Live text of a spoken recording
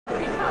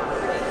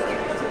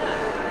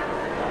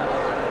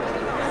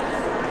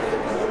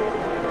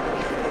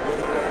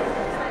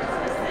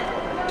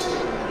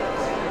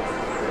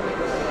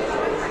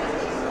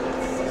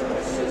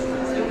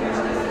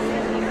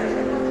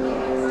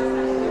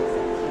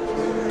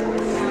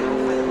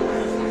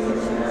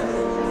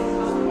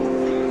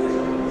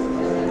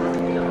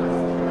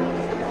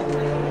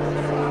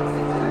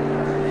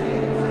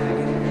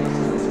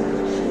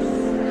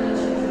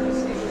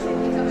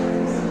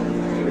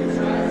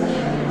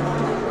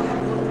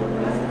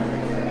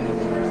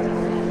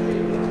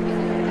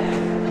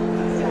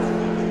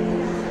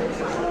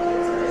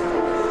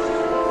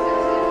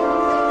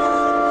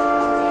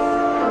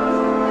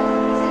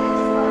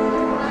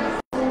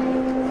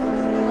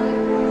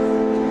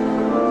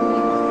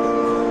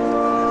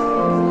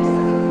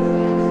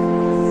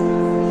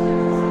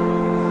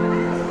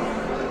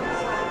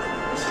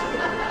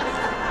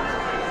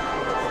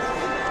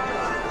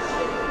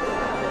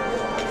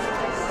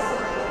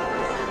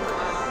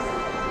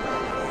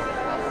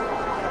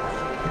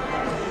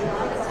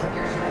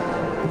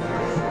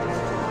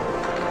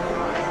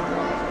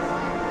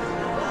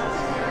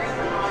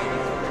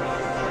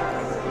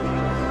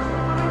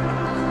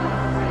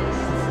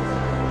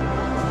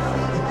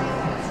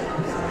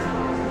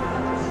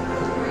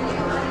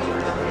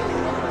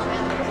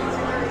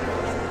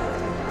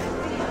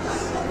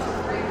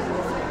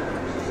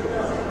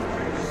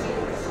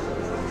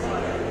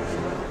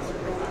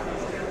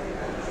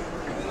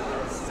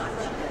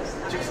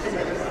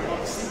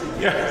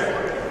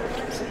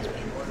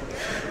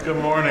Good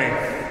morning.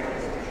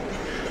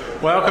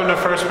 Welcome to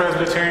First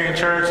Presbyterian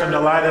Church. I'm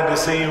delighted to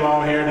see you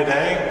all here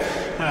today,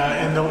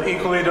 and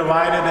equally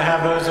delighted to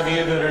have those of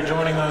you that are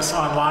joining us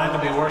online to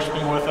be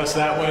worshiping with us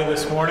that way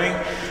this morning.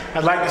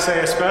 I'd like to say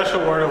a special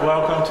word of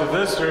welcome to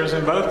visitors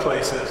in both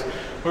places.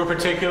 We're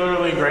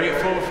particularly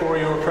grateful for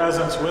your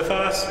presence with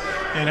us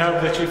and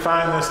hope that you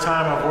find this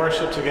time of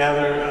worship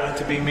together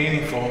to be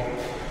meaningful.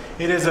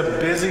 It is a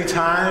busy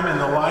time in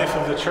the life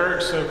of the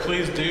church, so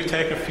please do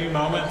take a few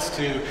moments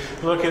to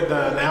look at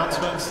the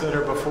announcements that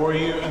are before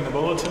you in the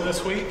bulletin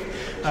this week.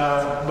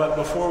 But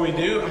before we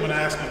do, I'm going to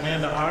ask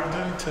Amanda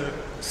Ogden to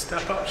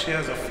step up. She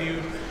has a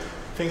few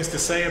things to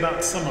say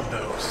about some of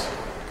those.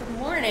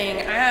 Good morning.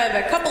 I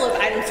have a couple of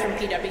items from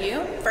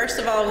PW. First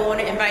of all, we want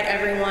to invite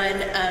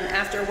everyone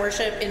after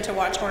worship into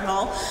Watchmore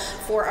Hall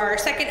for our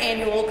second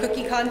annual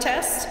cookie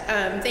contest.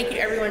 Thank you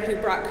to everyone who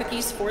brought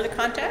cookies for the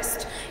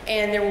contest.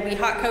 And there will be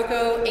hot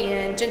cocoa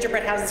and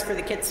gingerbread houses for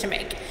the kids to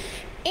make.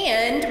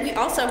 And we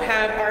also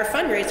have our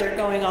fundraiser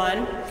going on.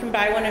 You can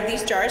buy one of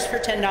these jars for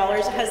 $10.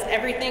 It has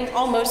everything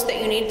almost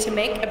that you need to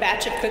make a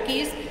batch of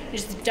cookies. You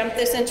just dump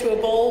this into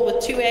a bowl with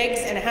 2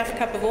 eggs and a half a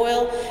cup of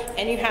oil,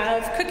 and you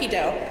have cookie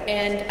dough.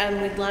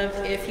 And we'd love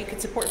if you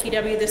could support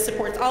PW. This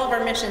supports all of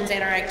our missions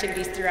and our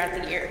activities throughout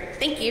the year.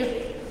 Thank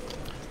you.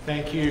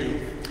 Thank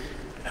you.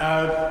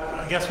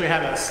 I guess we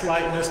had a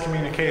slight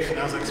miscommunication.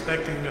 I was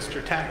expecting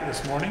Mr. Tack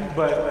this morning,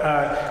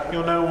 but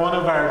you'll know one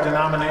of our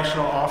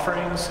denominational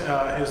offerings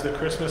is the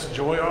Christmas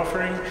Joy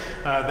offering.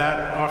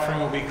 That offering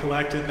will be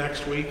collected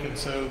next week, and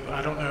so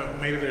I don't know,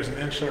 maybe there's an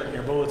insert in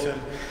your bulletin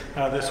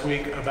this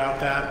week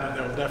about that, but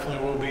there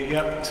definitely will be.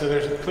 Yep,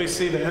 so please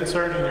see the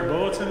insert in your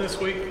bulletin this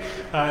week,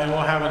 and we'll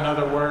have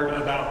another word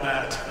about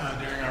that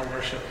during our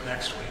worship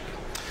next week.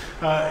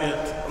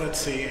 Let's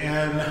see,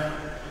 and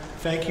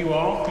thank you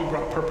all who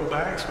brought purple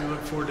bags. We look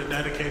forward to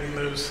dedicating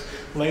those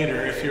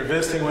later. If you're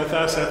visiting with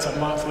us, that's a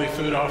monthly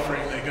food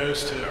offering that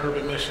goes to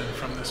Urban Mission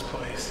from this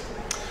place.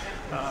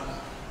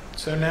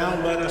 So now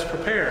let us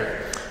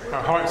prepare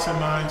our hearts and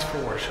minds for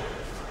worship.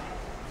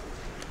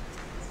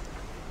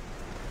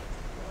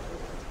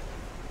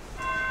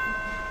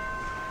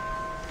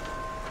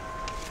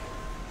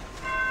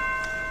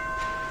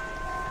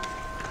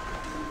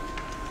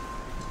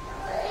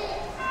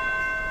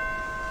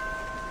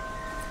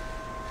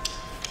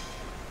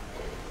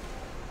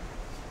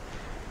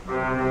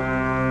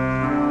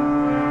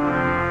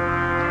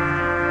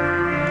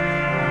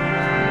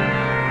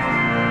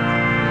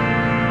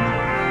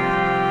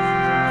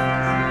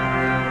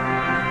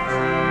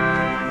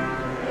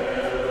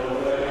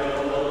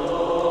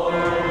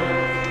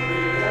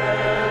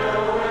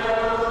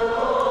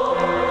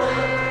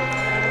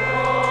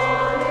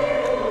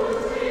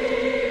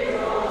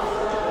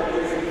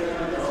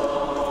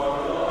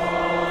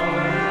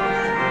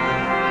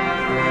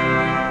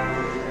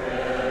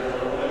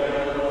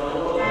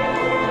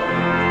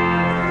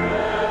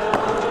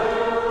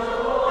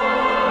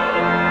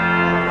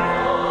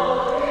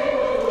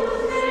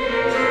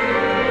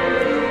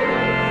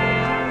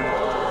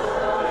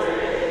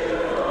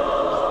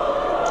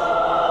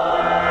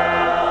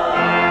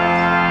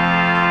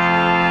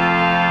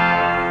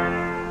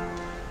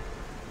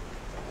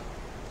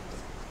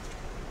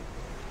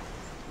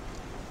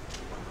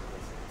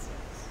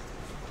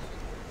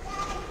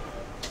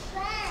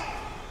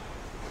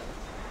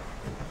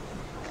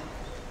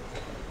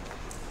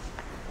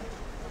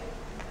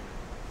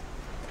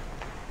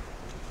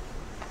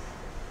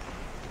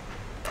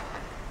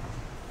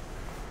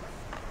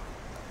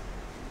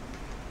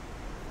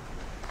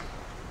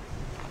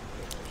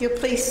 If you'll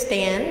please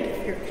stand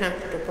if you're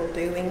comfortable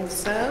doing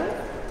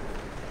so.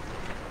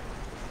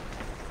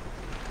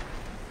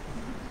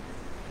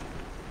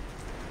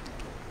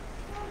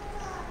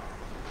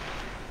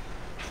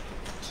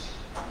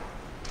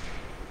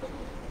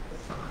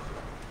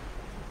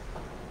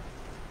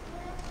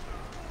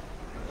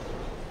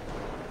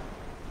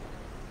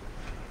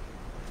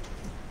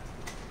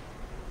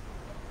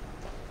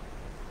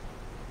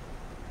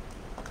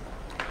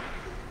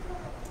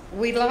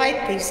 We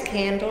light these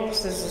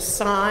candles as a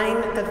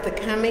sign of the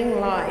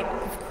coming light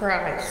of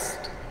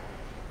Christ.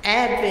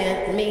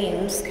 Advent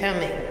means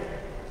coming.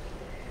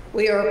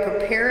 We are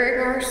preparing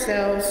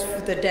ourselves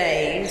for the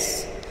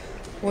days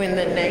when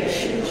the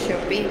nations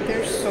shall beat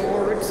their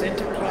swords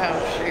into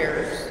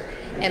plowshares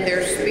and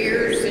their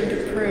spears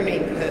into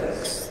pruning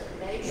hooks.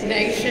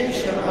 Nation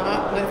shall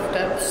not lift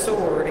up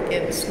sword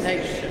against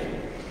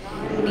nation,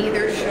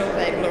 neither shall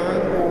they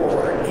learn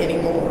war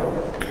anymore.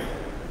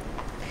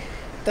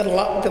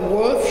 The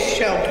wolf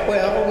shall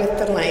dwell with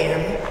the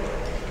lamb,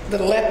 the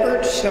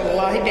leopard shall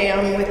lie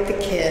down with the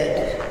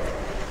kid,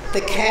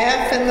 the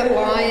calf and the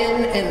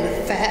lion and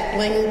the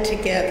fatling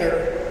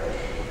together,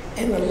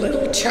 and the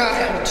little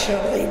child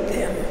shall lead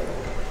them.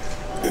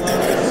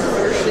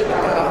 Worship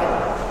God.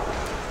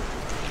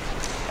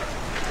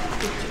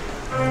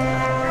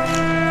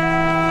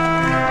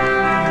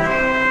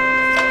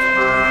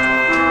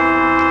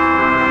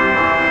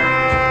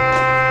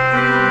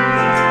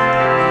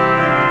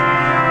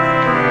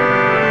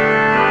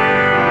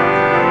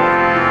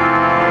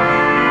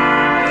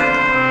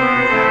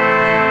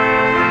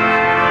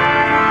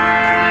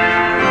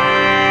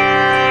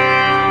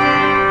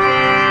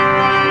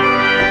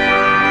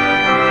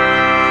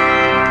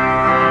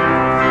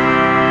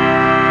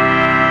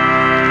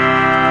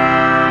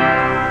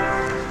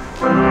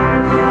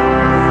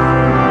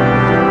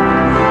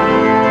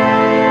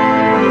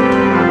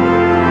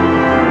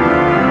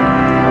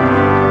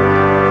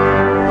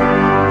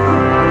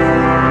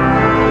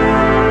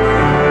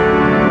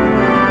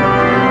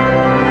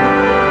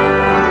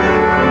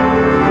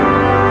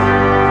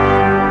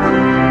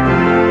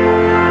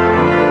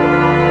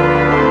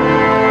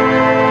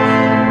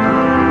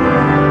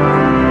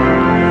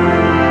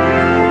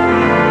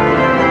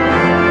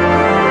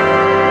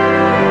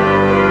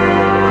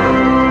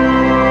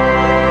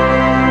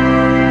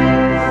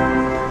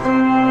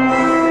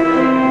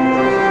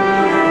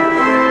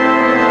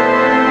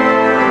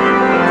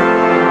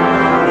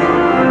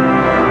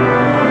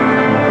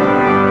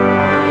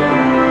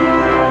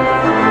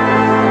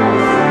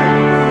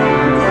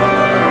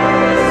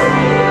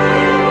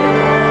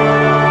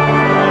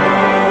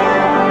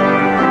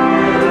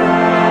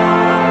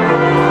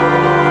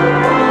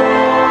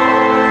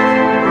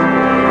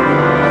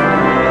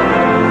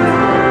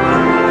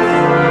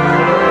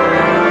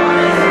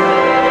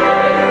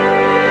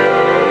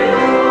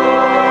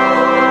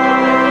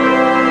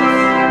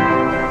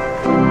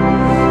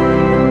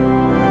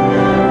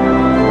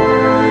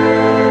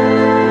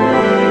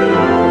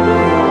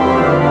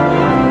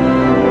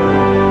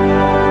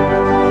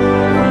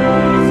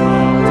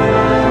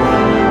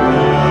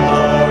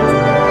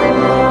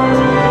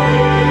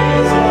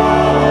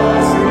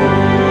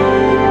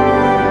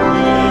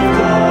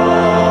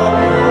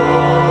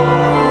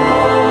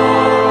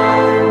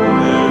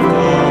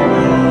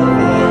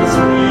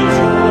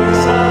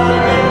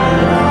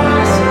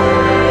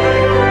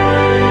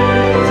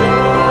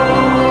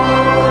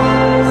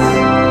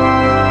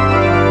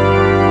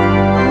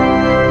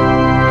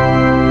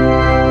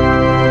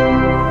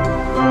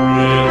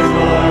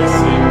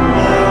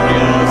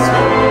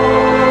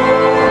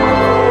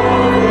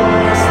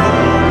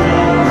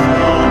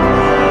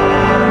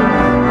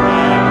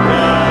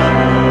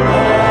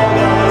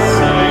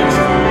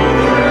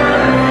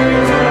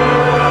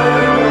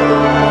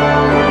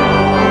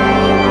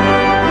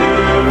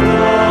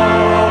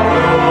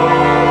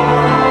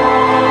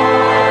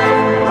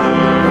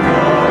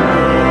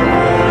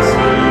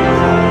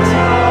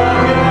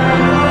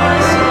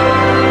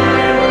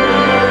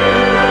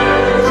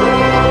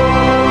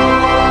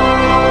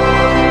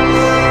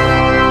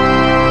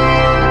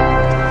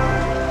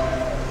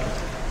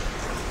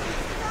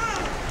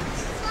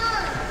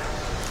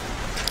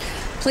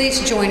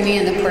 Please join me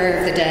in the prayer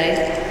of the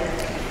day.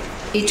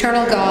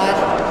 Eternal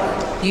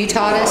God, you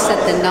taught us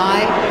that the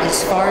night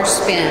is far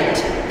spent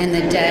and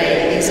the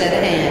day is at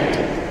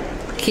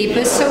hand. Keep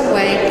us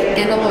awake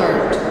and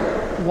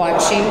alert,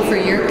 watching for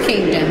your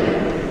kingdom,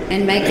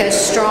 and make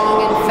us strong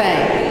in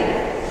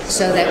faith,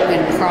 so that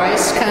when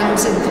Christ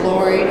comes in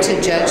glory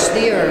to judge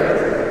the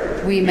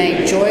earth, we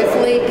may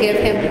joyfully give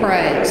him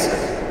praise,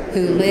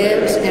 who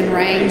lives and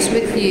reigns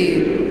with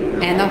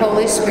you and the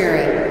Holy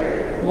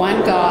Spirit,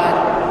 one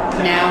God,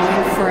 now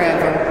and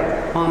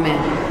forever. Amen.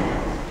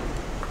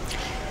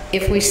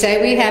 If we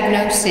say we have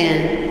no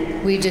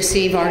sin, we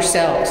deceive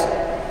ourselves,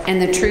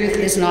 and the truth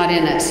is not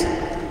in us.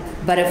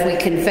 But if we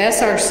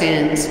confess our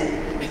sins,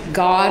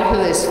 God,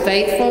 who is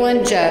faithful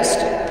and just,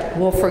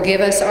 will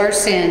forgive us our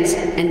sins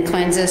and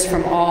cleanse us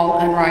from all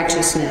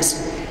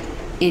unrighteousness.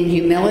 In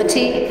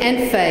humility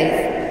and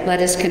faith, let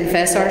us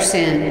confess our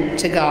sin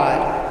to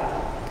God.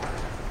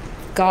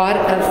 God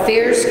of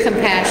fierce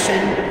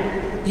compassion,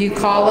 you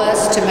call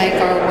us to make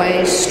our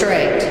ways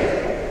straight,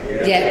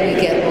 yet we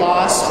get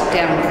lost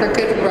down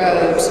crooked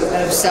roads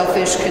of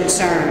selfish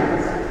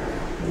concern.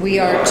 We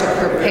are to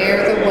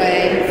prepare the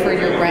way for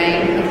your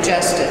reign of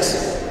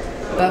justice,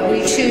 but we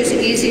choose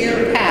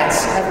easier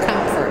paths of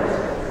comfort.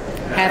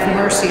 Have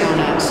mercy on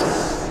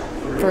us.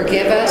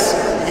 Forgive us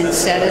and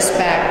set us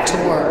back to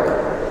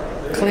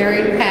work,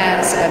 clearing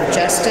paths of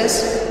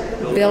justice,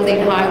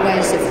 building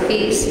highways of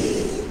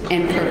peace,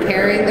 and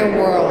preparing the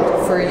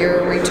world for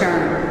your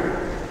return.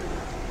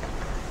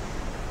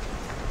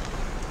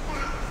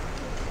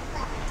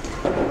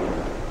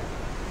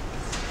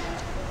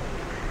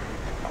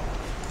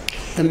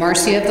 The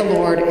mercy of the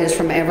Lord is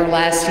from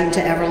everlasting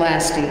to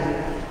everlasting.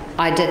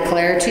 I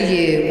declare to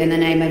you, in the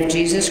name of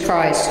Jesus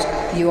Christ,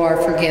 you are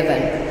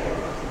forgiven.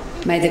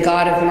 May the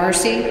God of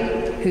mercy,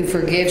 who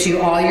forgives you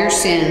all your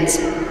sins,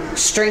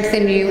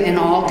 strengthen you in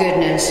all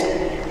goodness,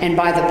 and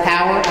by the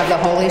power of the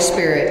Holy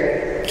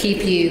Spirit,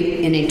 keep you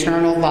in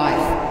eternal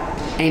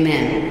life.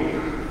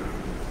 Amen.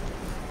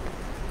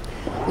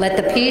 Let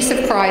the peace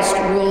of Christ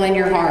rule in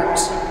your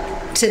hearts.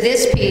 To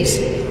this peace,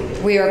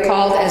 we are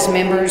called as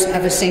members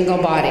of a single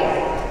body.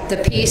 The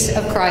peace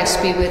of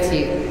Christ be with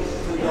you.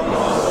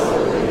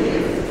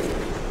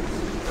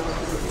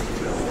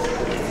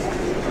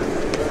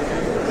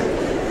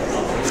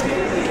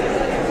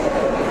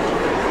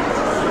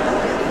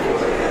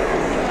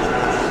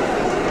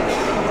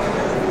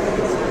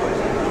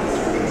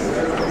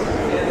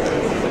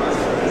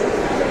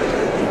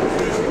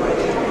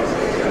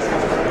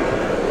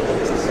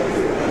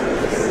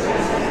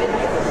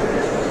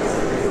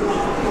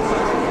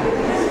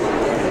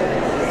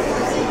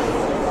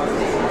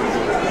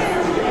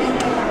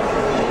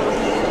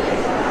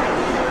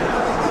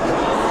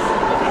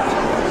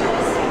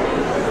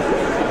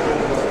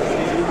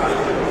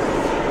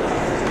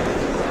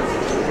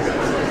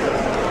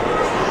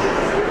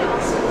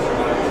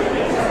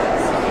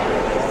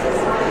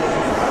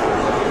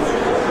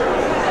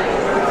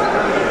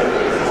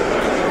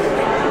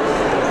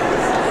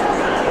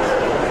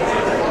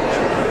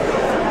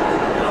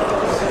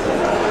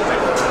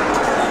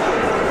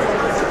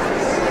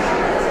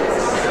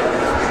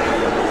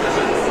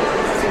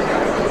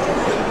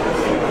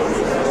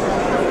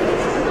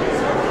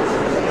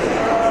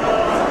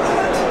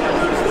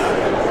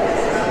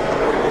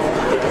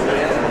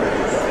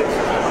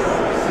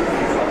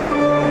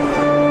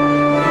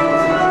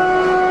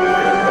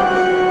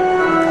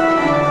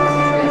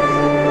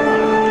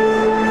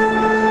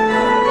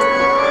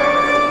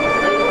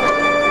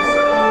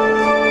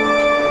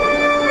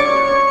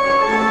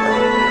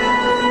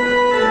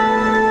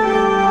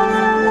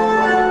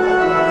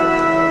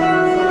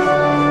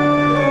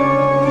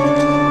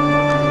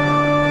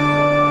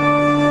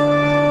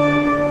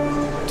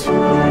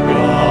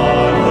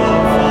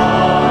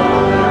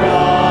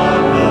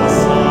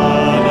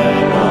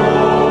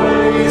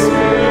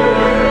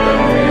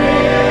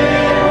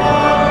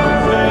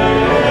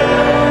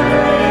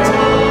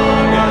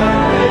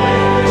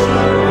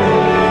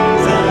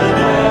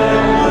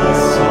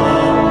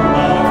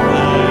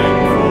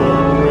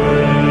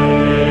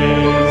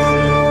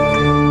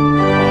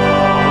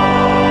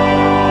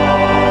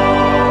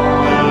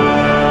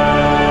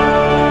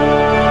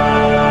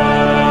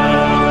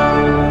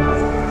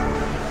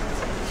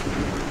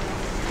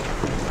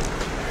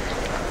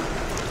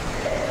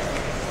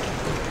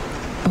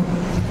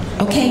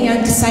 Okay, young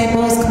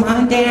disciples, come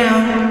on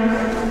down.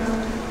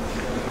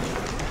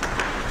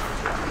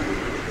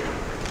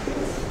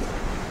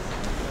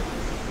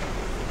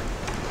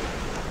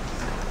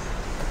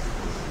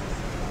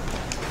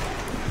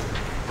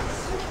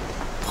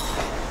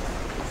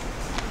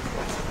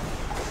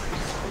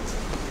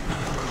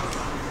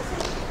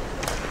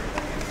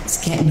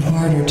 It's getting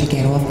harder to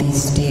get off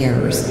these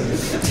stairs.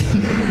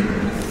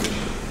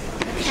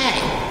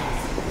 Okay.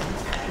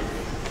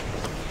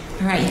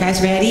 All right, you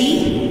guys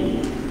ready?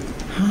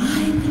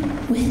 Hi,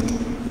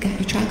 Wind. Got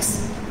your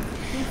trucks?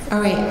 All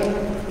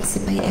right. Is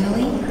it by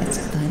Ellie? That's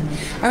fun.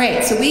 All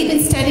right, so we've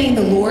been studying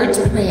the Lord's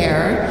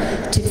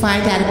Prayer to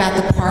find out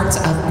about the parts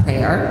of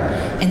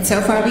prayer. And so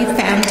far we've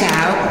found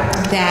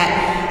out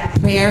that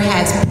prayer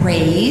has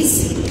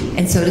praise,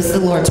 and so does the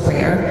Lord's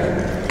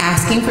Prayer.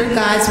 Asking for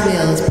God's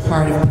will is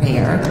part of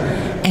prayer,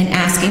 and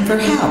asking for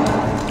help.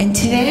 And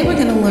today we're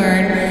going to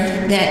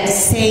learn that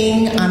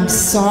saying I'm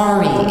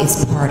sorry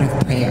is part of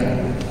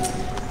prayer.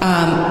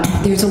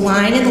 There's a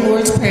line in the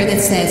Lord's Prayer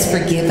that says,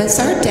 forgive us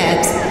our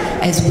debts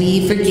as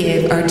we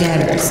forgive our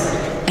debtors.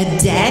 A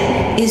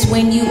debt is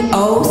when you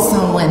owe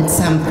someone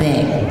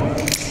something.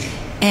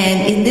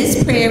 And in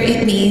this prayer,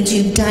 it means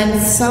you've done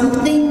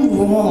something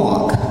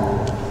wrong,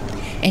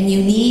 and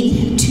you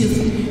need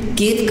to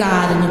give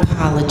God an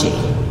apology.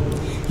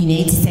 You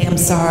need to say, I'm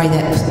sorry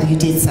that you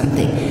did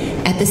something.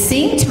 At the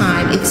same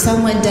time, if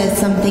someone does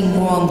something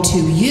wrong to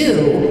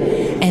you,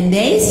 and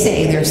they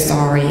say they're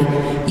sorry,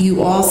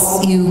 you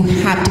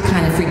have to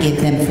kind of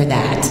forgive them for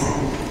that.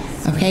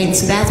 Okay, and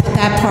so that's what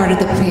that part of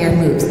the prayer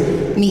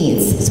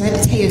means. So I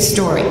have to tell you a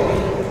story.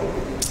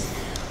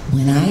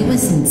 When I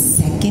was in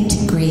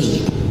 2nd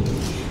grade,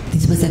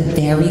 this was a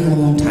very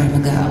long time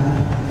ago.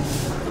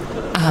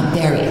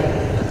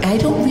 I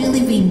don't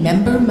really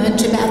remember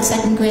much about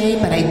 2nd grade,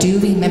 but I do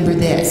remember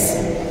this.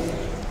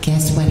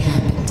 Guess what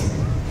happened?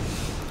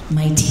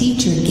 My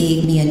teacher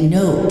gave me a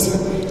note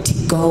to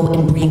go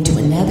and bring to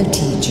another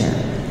teacher,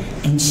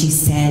 and she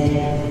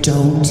said,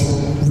 don't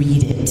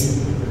read it.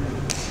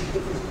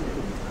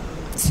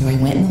 So I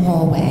went in the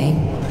hallway,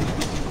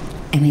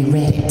 and I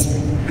read it.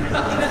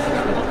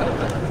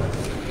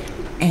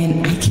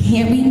 And I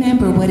can't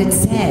remember what it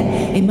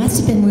said. It must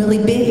have been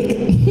really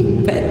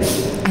big, but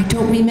I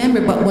don't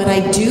remember. But what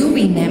I do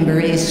remember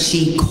is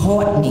she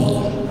caught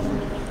me.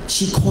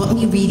 She caught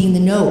me reading the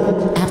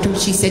note after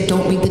she said,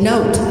 don't read the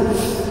note.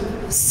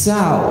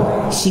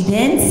 So she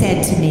then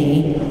said to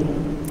me,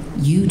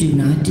 you do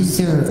not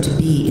deserve to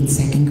be in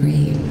 2nd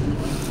grade.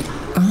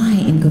 I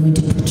am going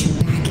to put you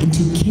back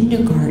into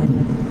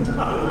kindergarten.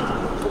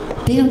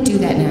 They don't do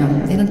that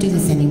now. They don't do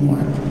this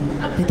anymore.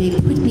 But they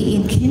put me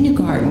in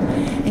kindergarten.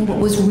 And what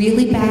was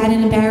really bad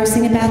and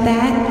embarrassing about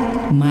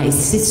that? My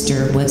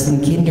sister was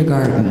in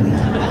kindergarten.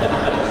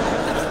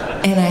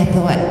 And I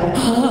thought,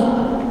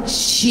 oh,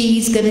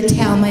 she's going to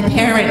tell my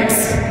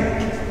parents.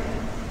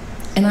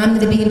 And I'm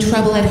going to be in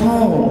trouble at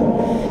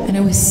home. And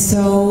I was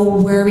so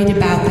worried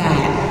about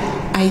that.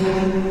 I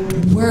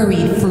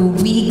worried for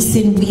weeks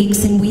and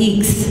weeks and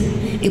weeks.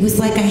 It was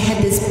like I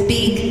had this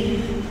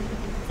big,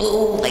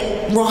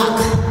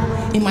 rock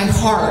in my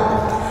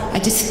heart.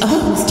 It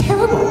was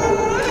terrible.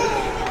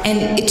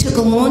 And it took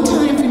a long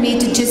time for me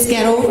to just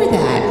get over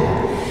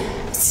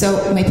that.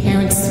 So my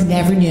parents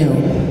never knew.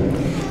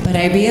 But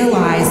I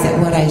realized that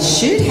what I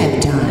should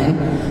have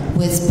done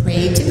was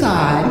pray to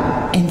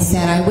God and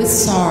said I was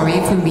sorry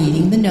for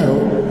reading the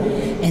note,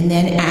 and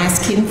then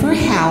ask Him for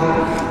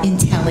help in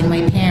telling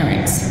my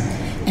parents.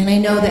 And I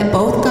know that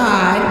both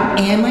God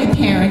and my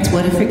parents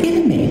would have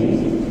forgiven me.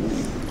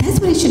 That's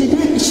what I should have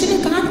done. I should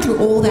have gone through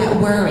all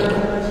that worry.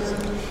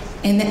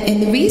 And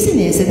the reason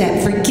is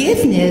that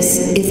forgiveness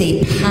is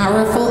a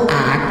powerful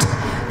act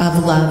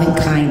of love and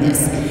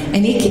kindness.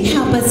 And it can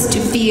help us to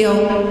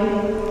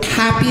feel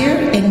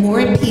happier and more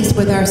at peace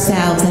with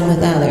ourselves and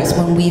with others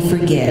when we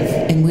forgive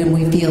and when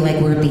we feel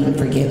like we're being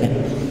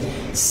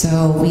forgiven.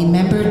 So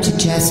remember to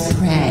just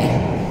pray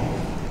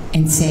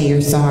and say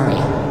you're sorry.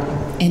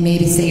 And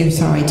maybe say you're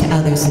sorry to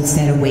others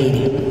instead of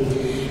waiting.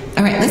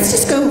 All right, let's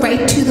just go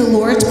right to the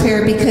Lord's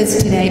Prayer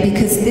because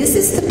this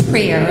is the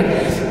prayer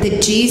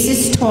that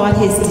Jesus taught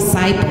His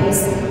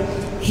disciples,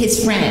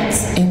 His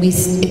friends, and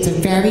it's a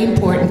very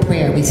important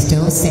prayer. We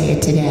still say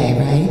it today,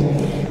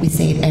 right? We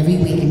say it every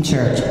week in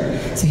church.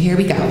 So here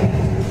we go.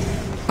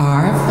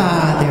 Our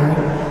Father,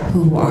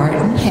 who art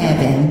in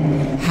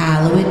heaven,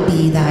 hallowed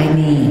be thy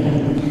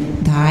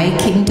name. Thy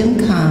kingdom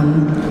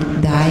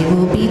come, thy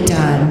will be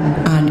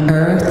done on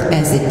earth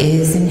as it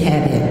is in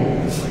heaven.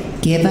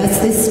 Give us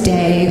this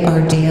day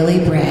our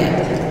daily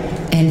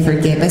bread, and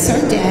forgive us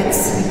our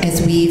debts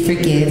as we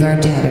forgive our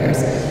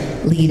debtors.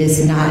 Lead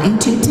us not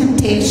into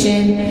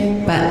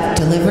temptation, but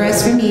deliver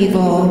us from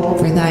evil.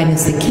 For thine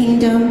is the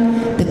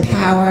kingdom, the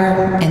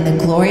power, and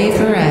the glory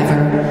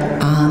forever.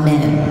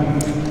 Amen.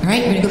 All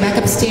right, we're going to go back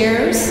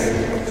upstairs,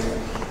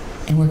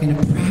 and we're going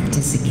to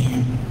practice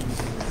again.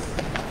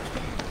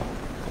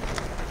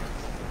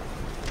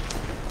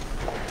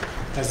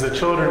 As the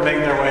children make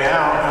their way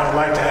out, I would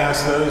like to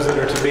ask those that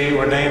are to be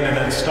ordained and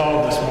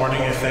installed this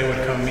morning if they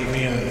would come meet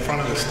me in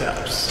front of the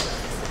steps.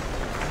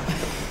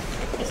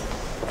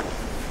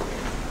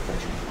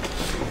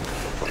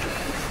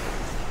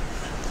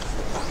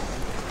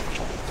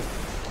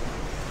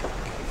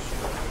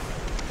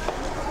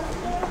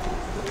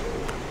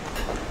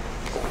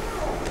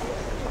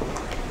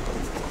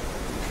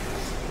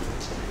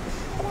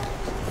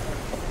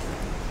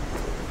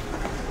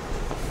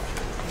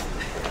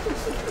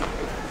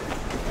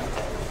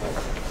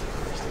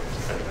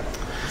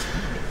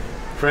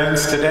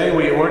 Friends, today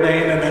we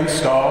ordain and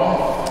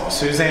install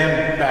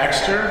Suzanne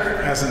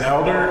Baxter as an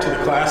elder to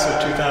the class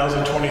of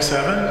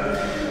 2027,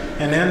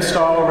 and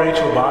install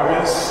Rachel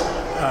Bogus,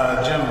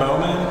 Jim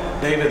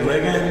Bowman, David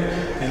Ligon,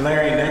 and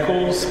Larry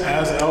Nichols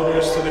as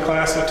elders to the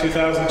class of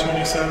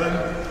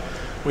 2027.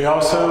 We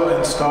also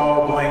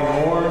install Blaine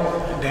Moore,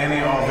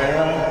 Danny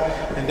Alvera,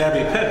 and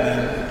Debbie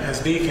Pittman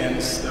as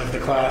deacons of the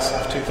class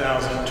of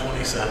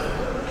 2027.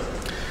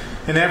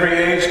 In every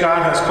age,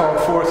 God has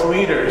called forth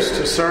leaders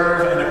to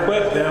serve and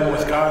equip them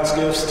with God's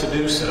gifts to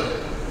do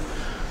so.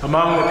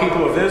 Among the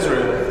people of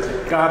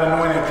Israel, God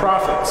anointed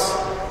prophets,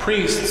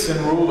 priests, and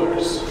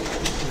rulers.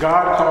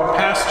 God called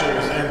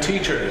pastors and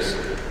teachers,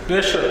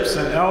 bishops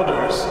and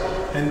elders,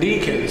 and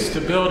deacons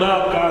to build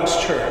up God's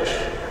church.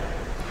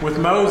 With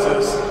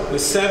Moses, the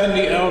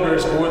 70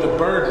 elders bore the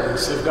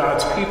burdens of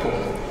God's people,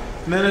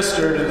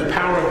 ministered in the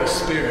power of the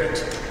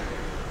Spirit.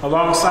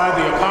 Alongside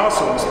the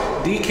apostles,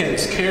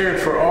 deacons cared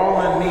for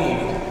all in need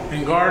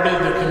and guarded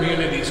the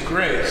community's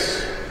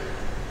grace.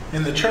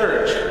 In the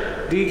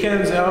church,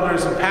 deacons,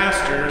 elders, and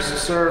pastors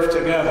serve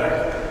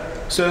together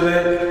so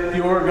that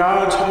your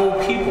God's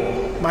whole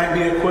people might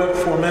be equipped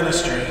for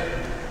ministry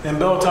and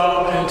built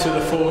up into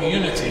the full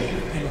unity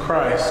in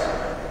Christ.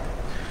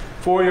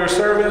 For your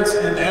servants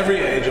in every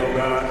age, O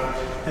God,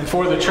 and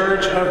for the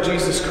church of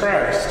Jesus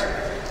Christ,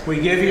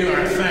 we give you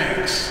our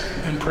thanks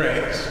and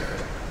praise.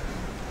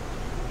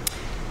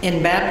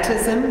 In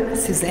baptism,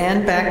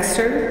 Suzanne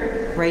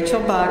Baxter,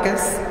 Rachel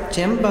Bogus,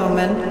 Jim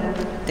Bowman,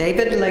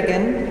 David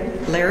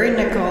Ligon, Larry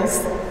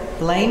Nichols,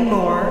 Blaine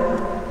Moore,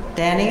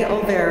 Danny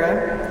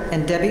Olvera,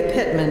 and Debbie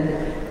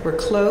Pittman were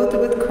clothed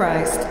with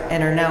Christ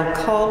and are now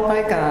called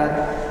by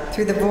God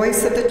through the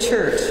voice of the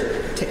church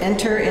to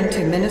enter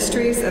into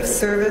ministries of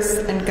service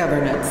and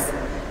governance,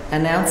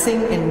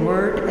 announcing in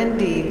word and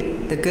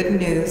deed the good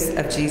news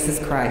of Jesus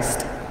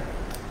Christ.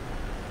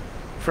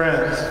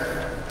 Friends,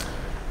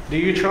 do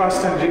you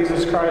trust in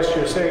Jesus Christ,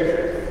 your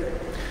Savior?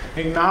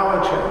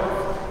 Acknowledge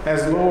him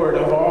as Lord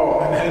of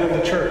all and head of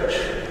the church,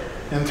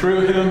 and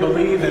through him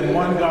believe in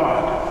one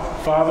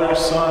God, Father,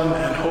 Son,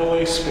 and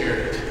Holy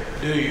Spirit.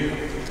 Do you?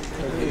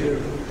 I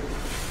do.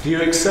 Do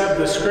you accept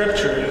the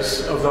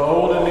scriptures of the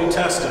Old and New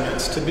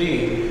Testaments to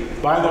be,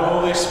 by the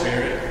Holy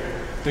Spirit,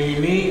 the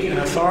unique and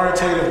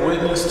authoritative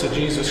witness to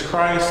Jesus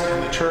Christ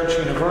and the Church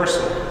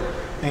Universal,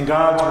 and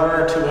God's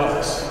Word to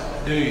us?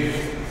 Do you?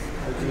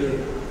 I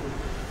do.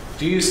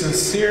 Do you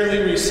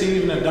sincerely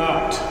receive and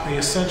adopt the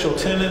essential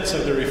tenets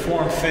of the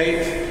Reformed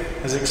faith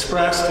as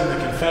expressed in the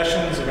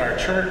confessions of our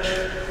church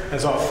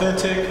as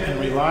authentic and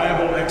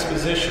reliable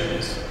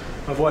expositions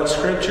of what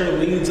Scripture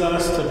leads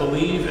us to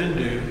believe and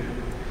do?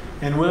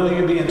 And will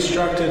you be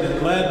instructed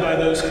and led by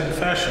those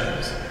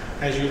confessions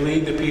as you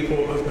lead the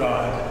people of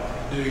God?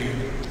 Do you?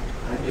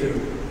 I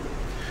do.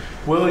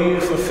 Will you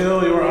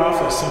fulfill your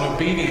office in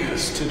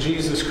obedience to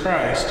Jesus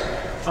Christ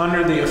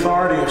under the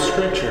authority of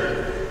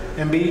Scripture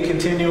and be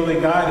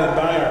continually guided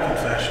by our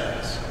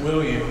confessions?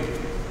 Will you?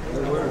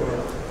 I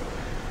will.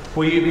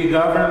 Will you be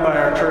governed by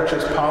our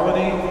church's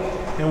polity,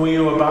 and will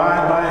you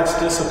abide by its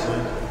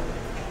discipline?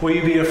 Will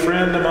you be a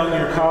friend among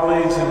your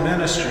colleagues in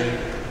ministry,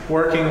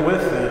 working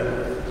with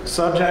them,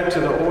 subject to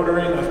the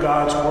ordering of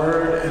God's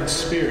Word and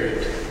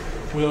Spirit?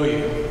 Will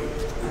you?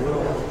 I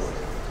will.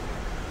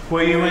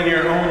 Will you in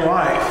your own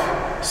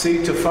life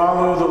seek to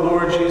follow the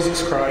Lord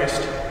Jesus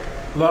Christ,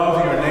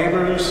 love your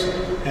neighbors,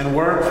 and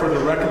work for the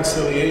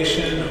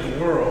reconciliation of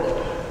the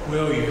world?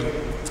 Will you?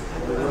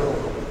 I will.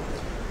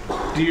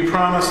 Do you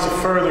promise to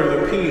further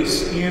the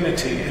peace,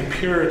 unity, and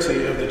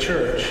purity of the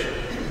church?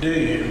 Do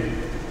you?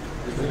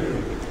 I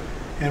do.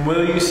 And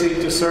will you seek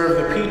to serve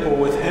the people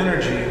with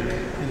energy,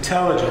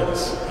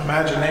 intelligence,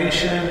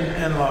 imagination,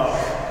 and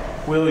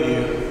love? Will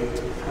you?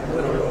 I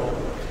will.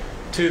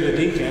 To the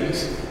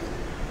deacons,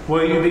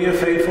 will you be a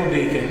faithful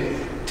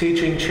deacon,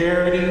 teaching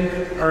charity,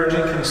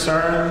 urging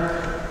concern,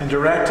 and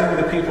directing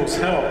the people's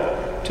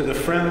help to the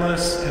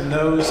friendless and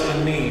those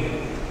in need?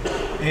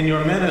 In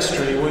your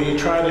ministry, will you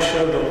try to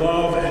show the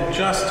love and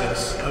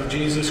justice of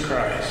Jesus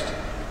Christ?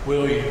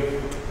 Will you?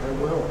 I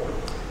will.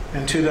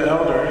 And to the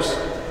elders,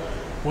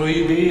 will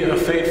you be a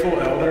faithful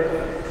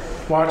elder,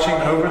 watching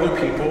over the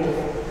people,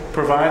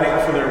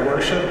 providing for their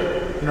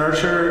worship,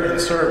 nurture, and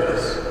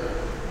service?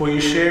 Will you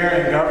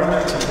share in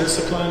government and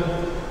discipline,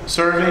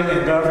 serving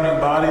and governing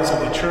bodies of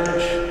the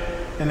church?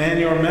 And in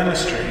your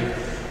ministry,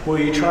 will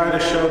you try to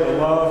show the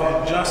love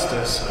and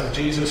justice of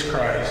Jesus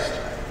Christ?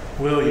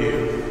 Will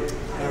you?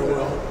 I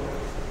will.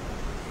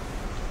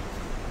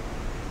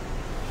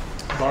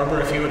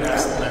 Barbara, if you would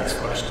ask the next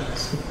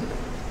questions.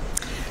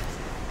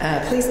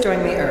 Please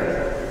join me.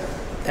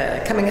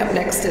 Coming up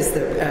next is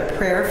the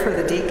prayer for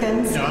the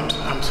deacons. No,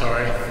 I'm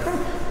sorry.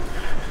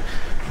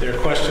 There are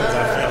questions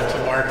I failed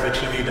to mark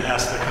that you need to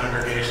ask the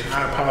congregation.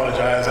 I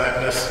apologize. I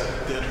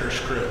misdid her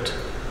script.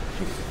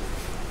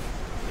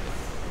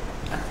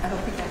 I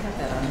don't think I have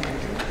that on here.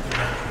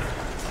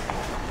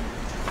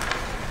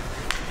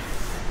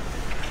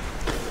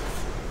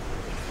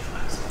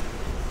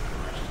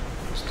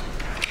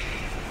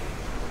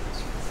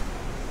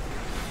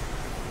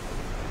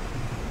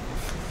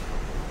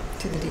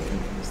 To the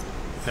deacons.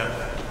 No.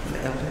 The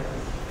elder.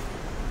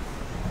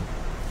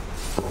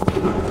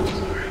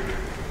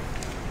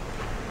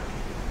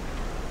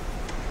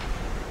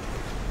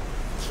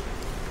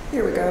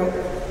 Here we go.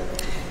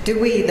 Do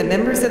we, the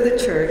members of the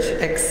church,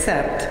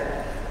 accept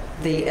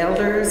the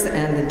elders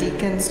and the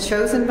deacons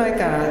chosen by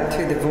God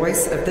through the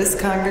voice of this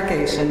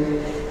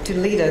congregation to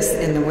lead us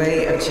in the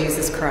way of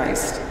Jesus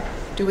Christ?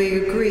 Do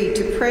we agree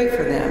to pray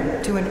for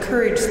them, to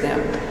encourage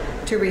them,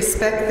 to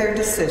respect their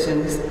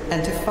decisions,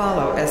 and to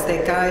follow as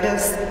they guide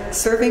us,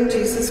 serving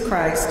Jesus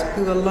Christ,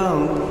 who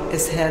alone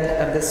is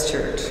head of this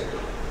church?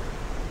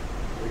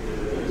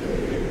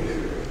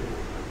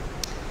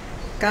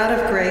 God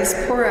of grace,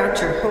 pour out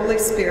your Holy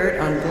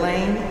Spirit on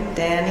Blaine,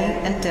 Danny,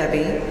 and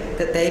Debbie,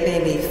 that they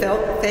may be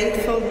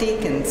faithful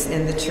deacons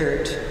in the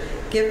church.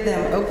 Give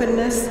them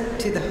openness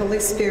to the Holy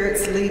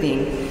Spirit's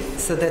leading,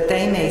 so that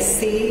they may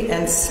see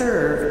and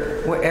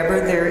serve wherever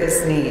there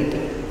is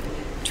need.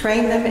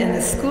 Train them in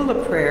the school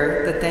of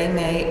prayer, that they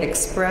may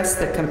express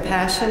the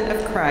compassion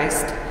of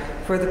Christ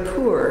for the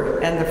poor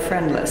and the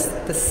friendless,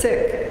 the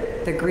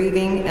sick, the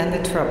grieving, and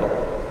the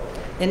troubled.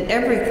 In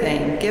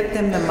everything, give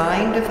them the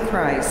mind of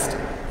Christ,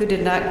 who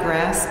did not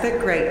grasp at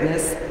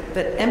greatness,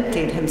 but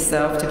emptied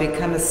himself to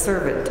become a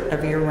servant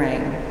of your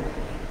reign.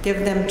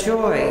 Give them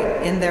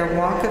joy in their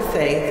walk of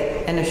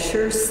faith and a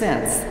sure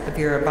sense of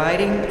your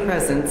abiding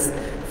presence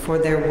for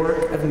their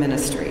work of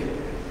ministry.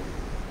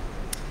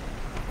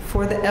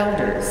 For the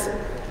elders,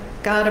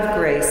 God of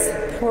grace,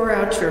 pour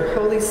out your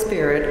Holy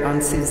Spirit on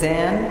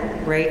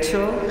Suzanne,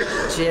 Rachel,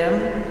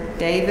 Jim,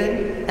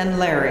 David, and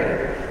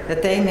Larry,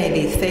 that they may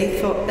be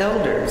faithful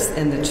elders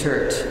in the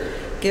church.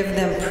 Give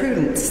them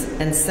prudence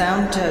and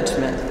sound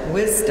judgment,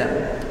 wisdom,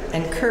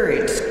 and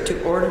courage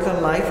to order the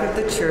life of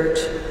the church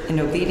in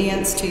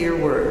obedience to your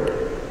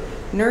word.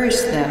 Nourish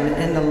them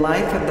in the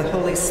life of the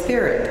Holy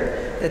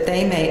Spirit, that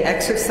they may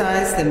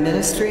exercise the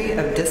ministry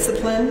of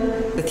discipline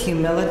with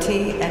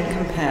humility and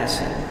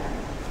compassion.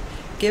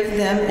 Give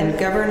them in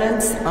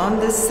governance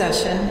on this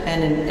session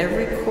and in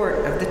every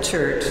court of the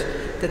church,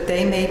 that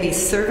they may be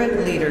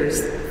servant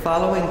leaders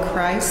following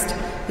Christ,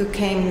 who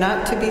came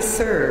not to be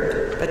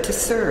served, but to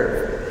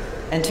serve,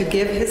 and to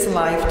give his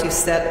life to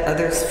set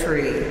others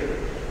free.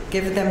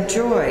 Give them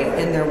joy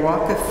in their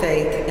walk of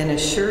faith and a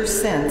sure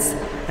sense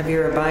of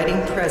your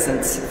abiding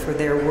presence for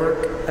their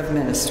work of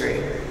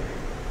ministry.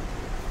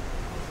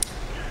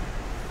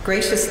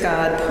 Gracious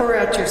God, pour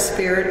out your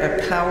spirit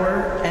of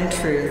power and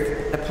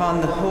truth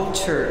upon the whole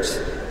church,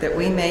 that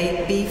we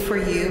may be for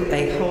you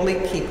a holy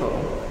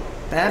people,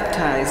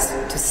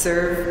 baptized to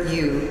serve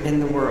you in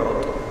the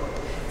world.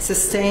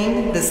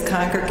 Sustain this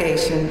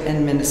congregation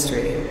and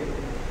ministry.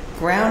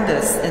 Ground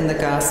us in the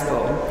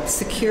gospel.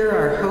 Secure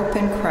our hope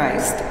in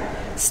Christ.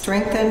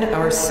 Strengthen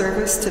our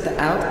service to the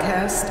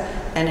outcast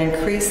and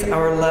increase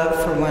our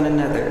love for one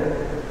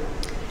another.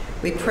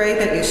 We pray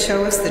that you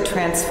show us the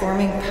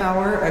transforming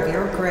power of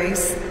your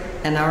grace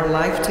and our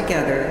life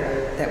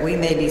together, that we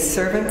may be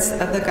servants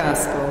of the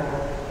gospel,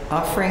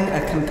 offering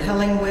a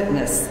compelling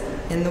witness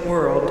in the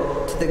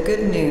world to the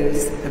good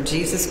news of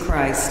Jesus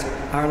Christ,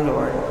 our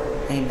Lord.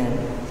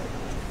 Amen.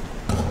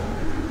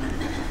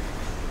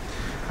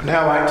 I'd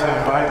now like to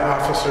invite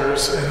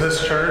officers in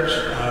this church,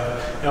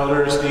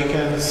 elders,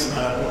 deacons,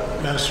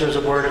 ministers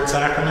of word and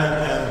sacrament,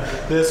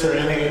 and this or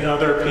any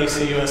other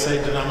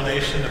PCUSA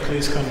denomination to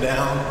please come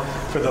down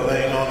for the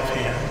laying on of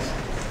hands.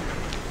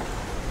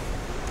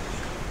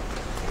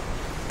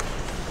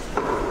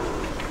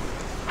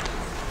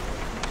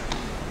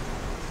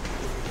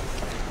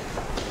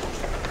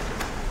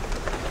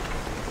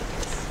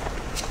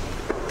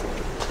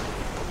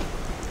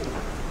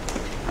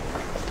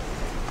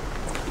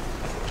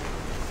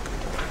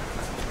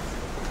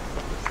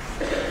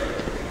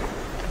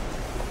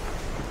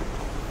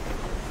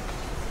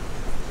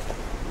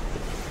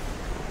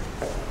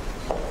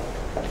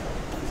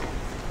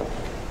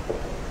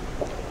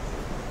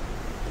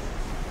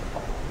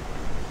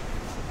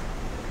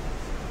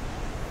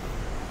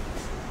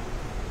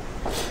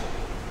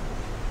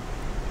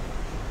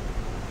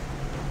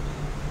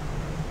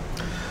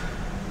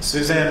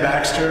 Suzanne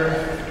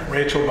Baxter,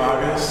 Rachel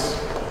Bogus,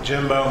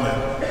 Jim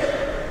Bowman,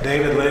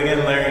 David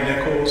Ligon, Larry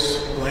Nichols,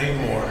 Blaine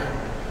Moore,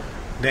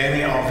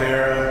 Danny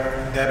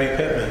Alvera, Debbie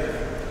Pittman.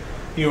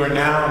 You are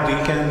now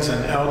deacons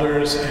and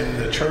elders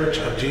in the Church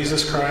of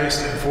Jesus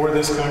Christ and for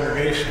this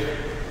congregation.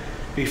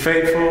 Be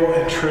faithful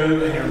and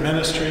true in your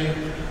ministry,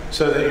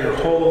 so that your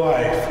whole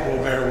life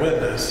will bear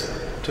witness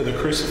to the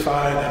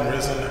crucified and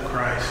risen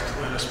Christ.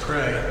 Let us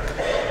pray.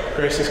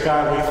 Gracious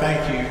God, we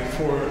thank you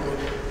for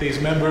these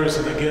members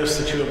and the gifts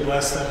that you have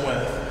blessed them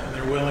with, and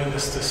their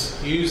willingness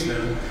to use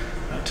them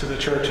to the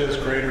church's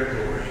greater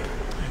glory.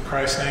 In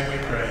Christ's name we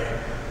pray.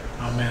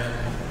 Amen.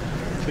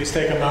 Please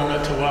take a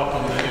moment to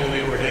welcome the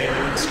newly ordained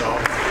and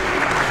installed.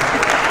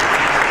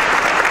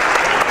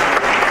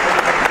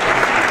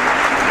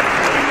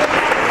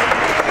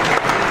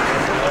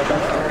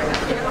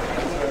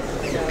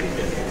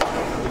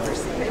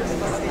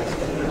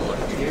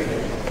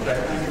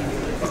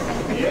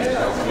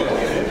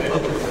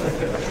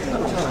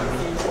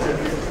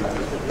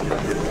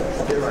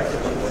 You're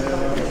right.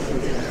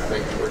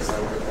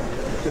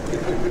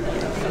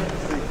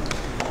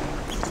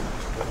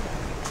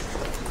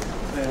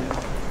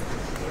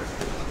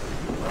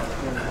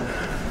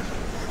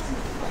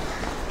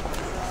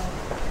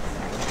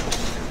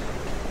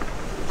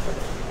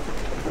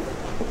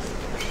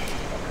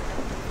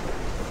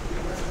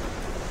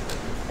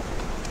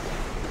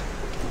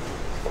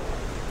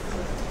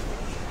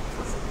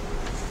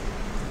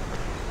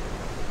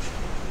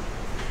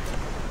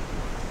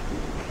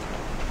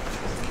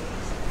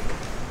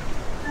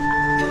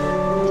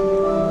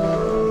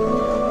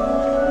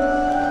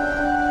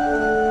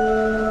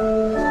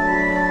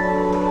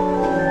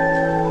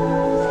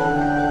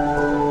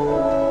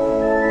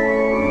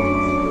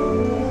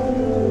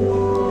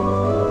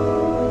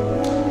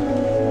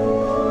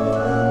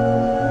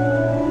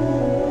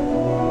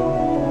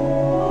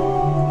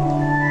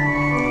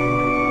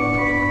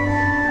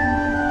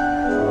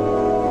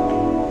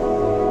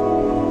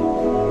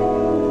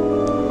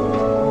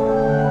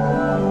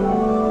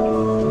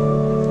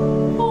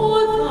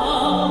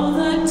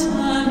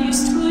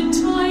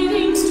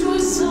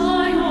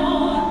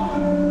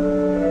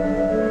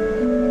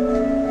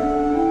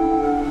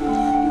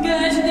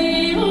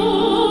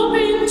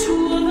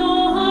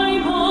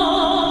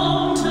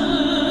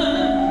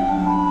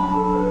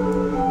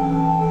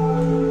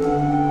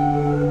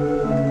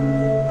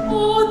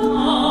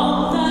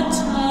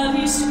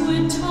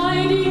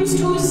 tidings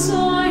to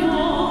Zion.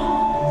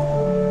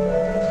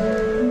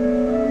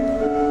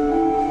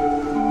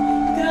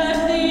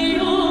 Get thee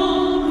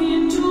up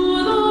into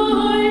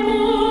thy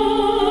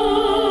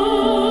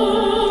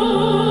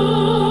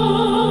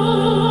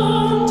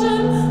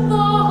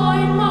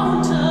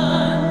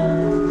mountain.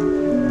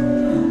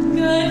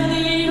 Get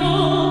thee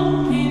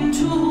up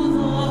into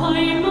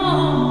thy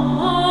mountain.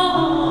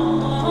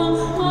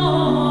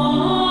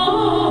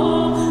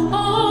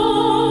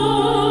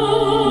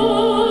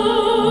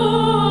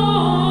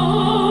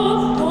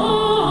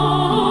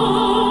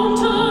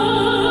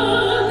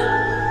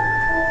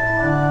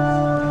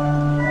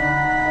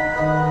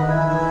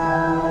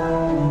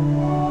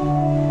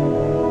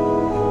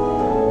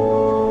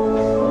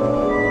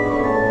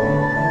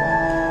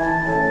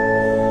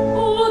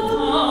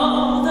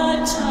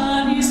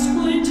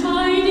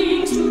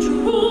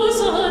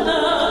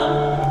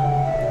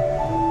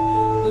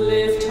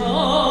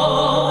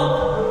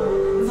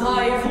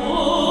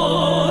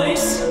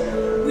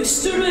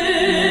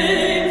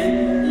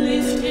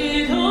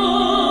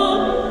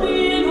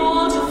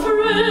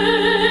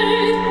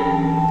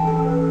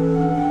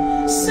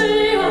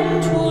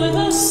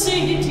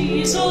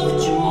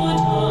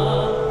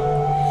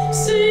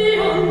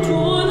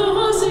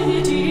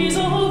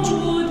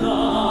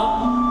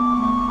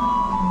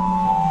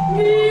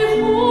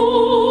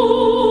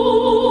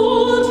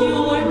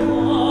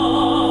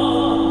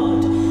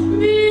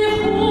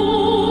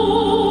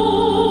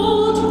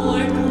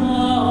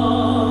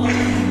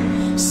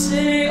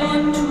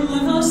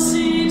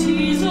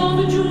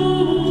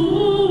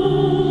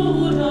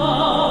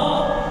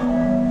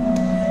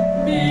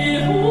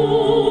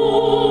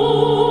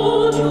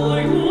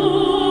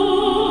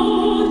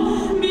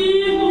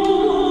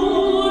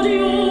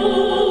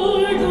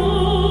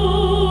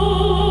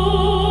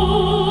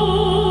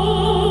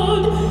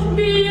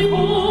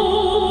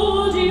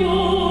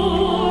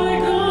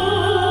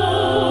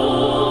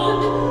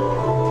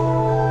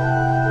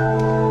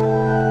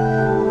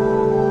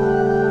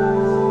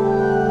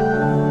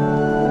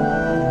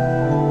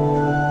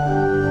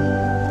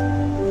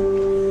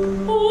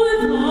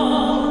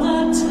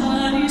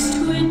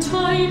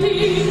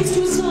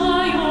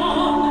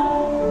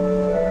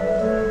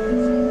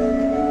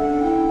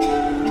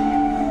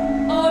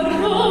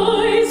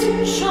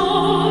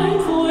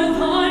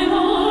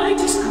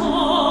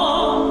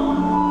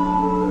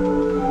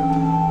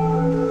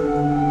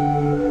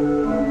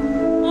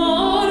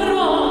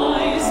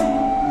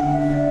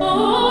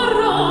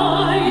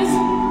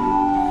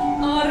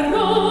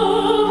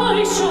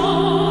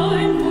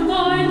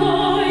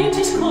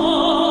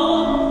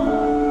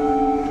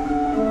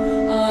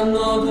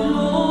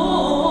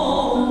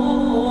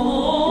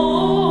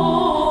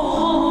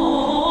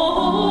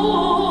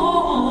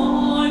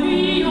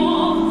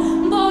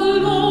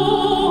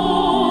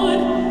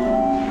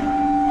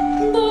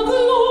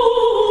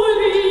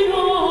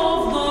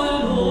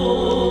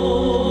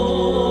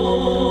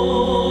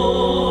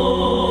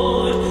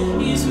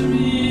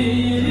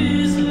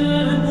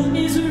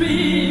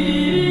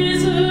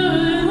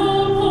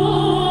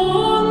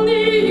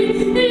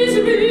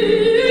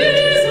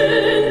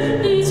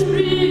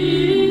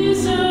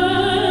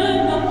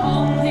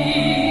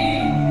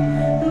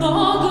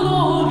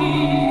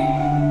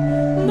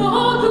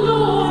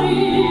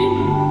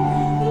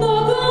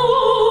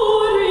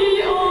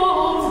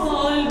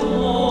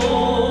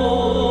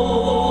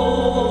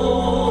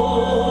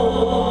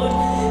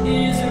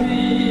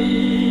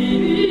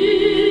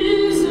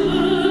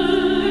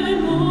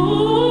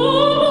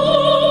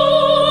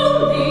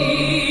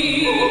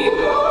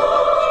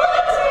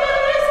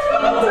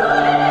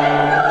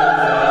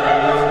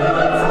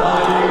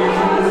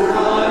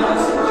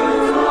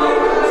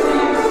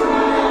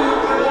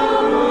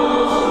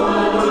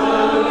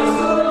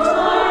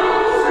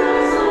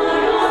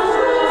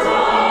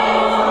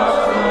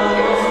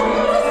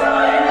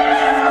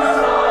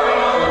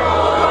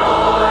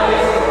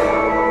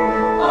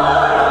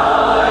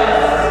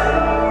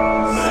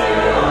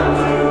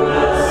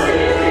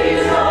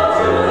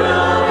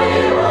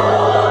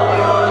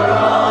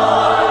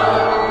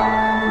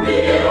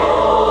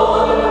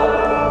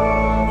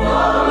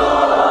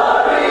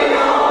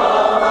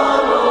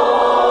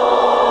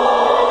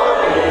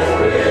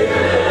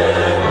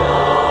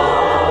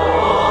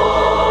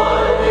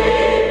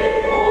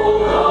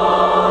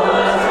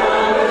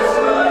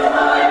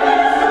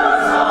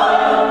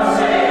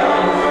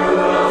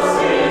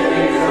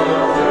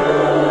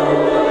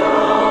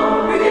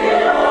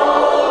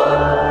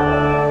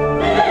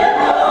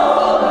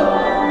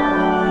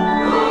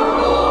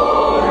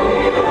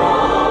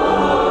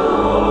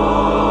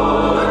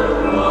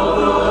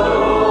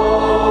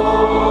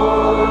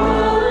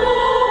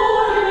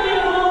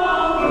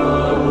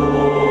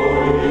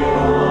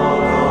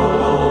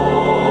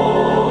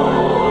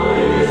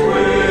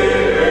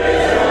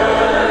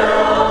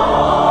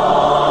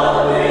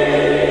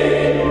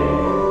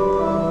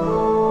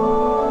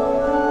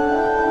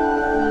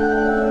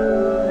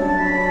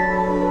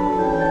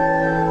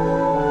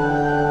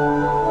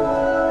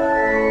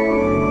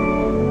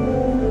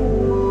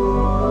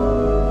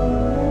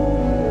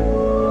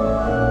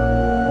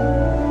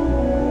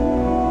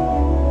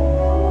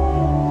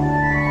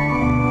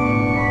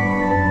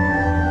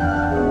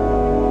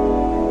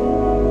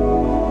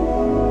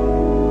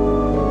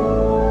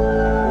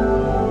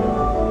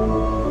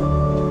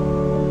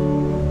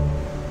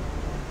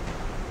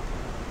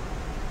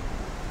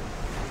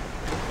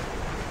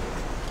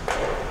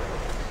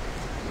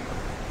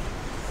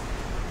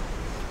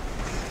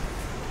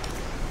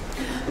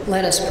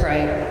 Let us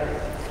pray.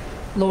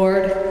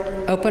 Lord,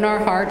 open our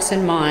hearts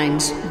and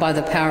minds by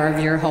the power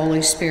of your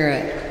Holy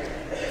Spirit,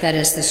 that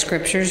as the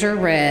scriptures are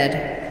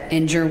read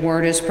and your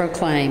word is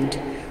proclaimed,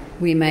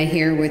 we may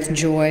hear with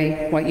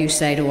joy what you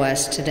say to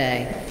us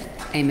today.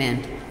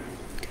 Amen.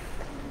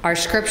 Our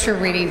scripture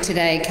reading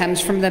today comes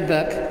from the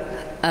book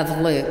of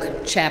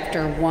Luke,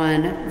 chapter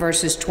 1,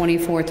 verses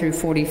 24 through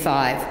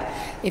 45.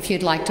 If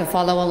you'd like to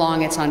follow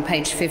along, it's on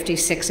page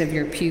 56 of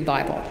your Pew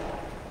Bible.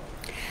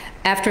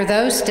 After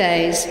those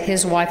days,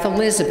 his wife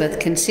Elizabeth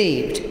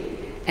conceived,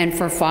 and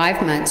for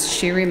 5 months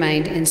she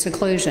remained in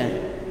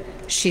seclusion.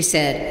 She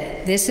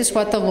said, "This is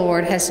what the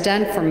Lord has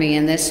done for me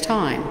in this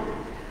time,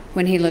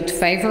 when he looked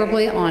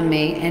favorably on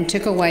me and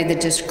took away the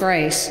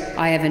disgrace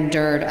I have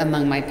endured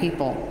among my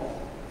people."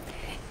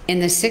 In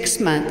the 6th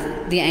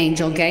month, the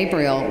angel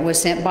Gabriel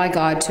was sent by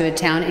God to a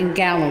town in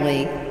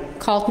Galilee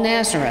called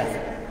Nazareth,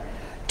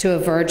 to a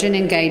virgin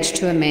engaged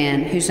to a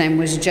man whose name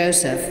was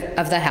Joseph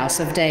of the house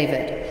of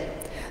David.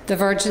 The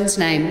virgin's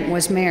name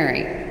was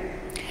Mary.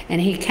 And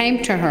he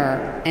came to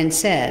her and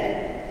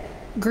said,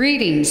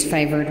 "Greetings,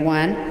 favored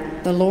one,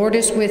 the Lord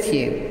is with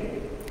you."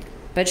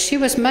 But she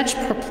was much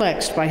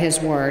perplexed by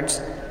his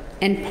words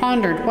and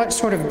pondered what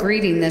sort of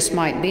greeting this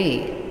might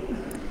be.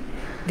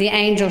 The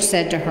angel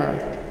said to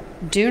her,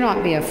 "Do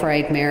not be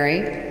afraid,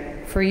 Mary,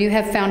 for you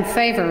have found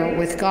favor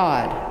with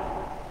God.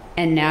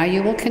 And now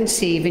you will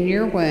conceive in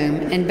your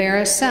womb and bear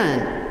a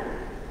son,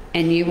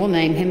 and you will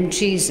name him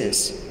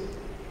Jesus.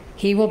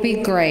 He will be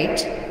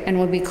great and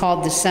will be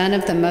called the Son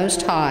of the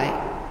Most High,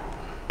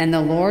 and the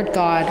Lord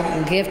God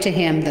will give to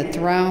him the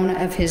throne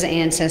of his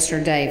ancestor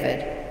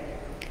David.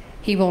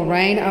 He will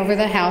reign over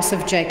the house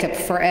of Jacob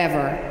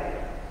forever,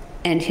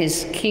 and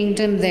his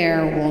kingdom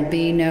there will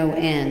be no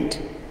end."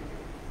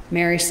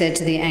 Mary said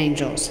to the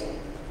angels,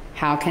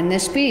 "How can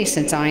this be,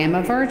 since I am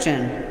a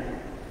virgin?"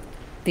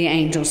 The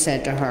angel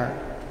said to her,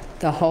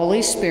 "The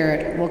Holy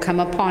Spirit will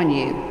come upon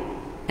you,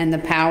 and the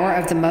power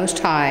of the Most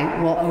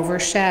High will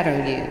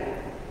overshadow you.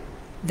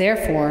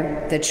 Therefore,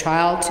 the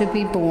child to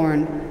be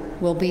born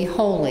will be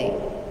holy.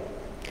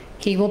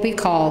 He will be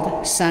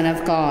called Son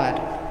of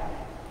God.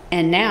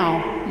 And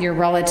now your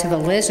relative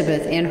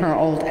Elizabeth, in her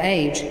old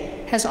age,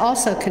 has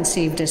also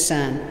conceived a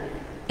son,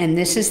 and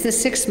this is the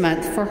 6th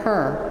month for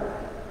her,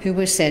 who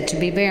was said to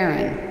be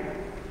barren.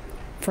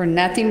 For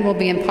nothing will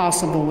be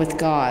impossible with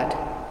God."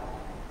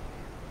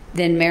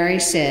 Then Mary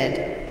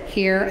said,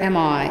 "Here am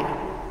I,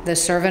 the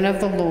servant of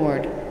the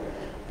Lord.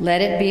 Let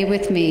it be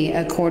with me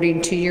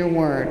according to your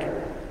word."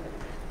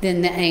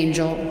 Then the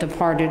angel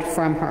departed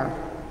from her.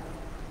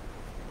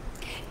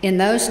 In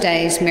those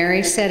days,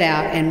 Mary set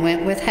out and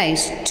went with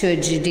haste to a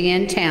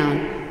Judean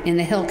town in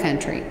the hill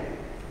country,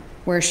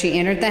 where she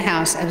entered the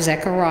house of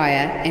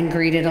Zechariah and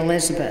greeted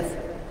Elizabeth.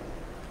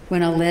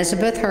 When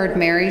Elizabeth heard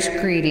Mary's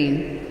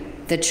greeting,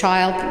 the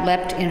child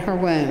leapt in her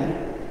womb,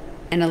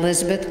 and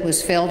Elizabeth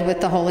was filled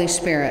with the Holy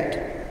Spirit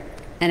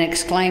and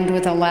exclaimed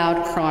with a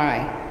loud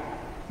cry,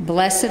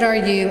 "Blessed are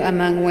you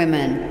among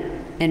women,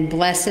 and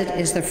blessed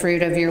is the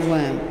fruit of your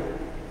womb.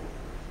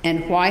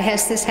 And why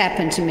has this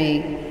happened to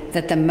me,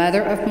 that the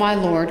mother of my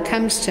Lord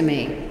comes to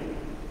me?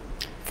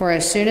 For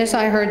as soon as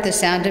I heard the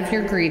sound of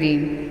your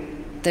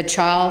greeting, the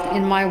child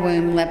in my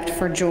womb leapt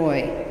for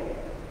joy.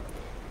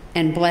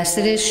 And blessed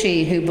is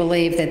she who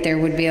believed that there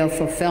would be a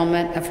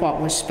fulfillment of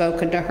what was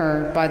spoken to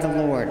her by the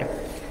Lord."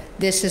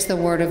 This is the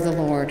word of the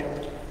Lord.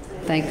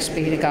 Thanks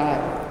be to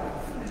God.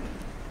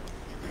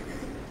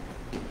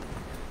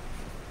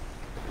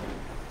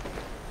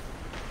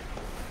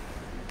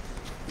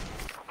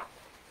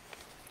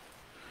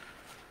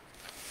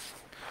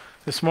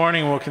 This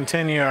morning we'll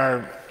continue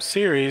our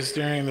series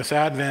during this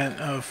Advent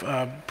of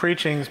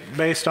preachings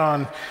based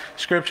on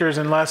scriptures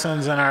and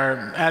lessons in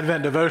our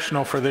Advent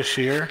devotional for this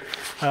year.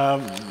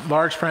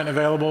 Large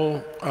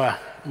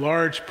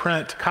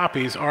print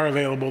copies are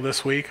available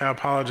this week. I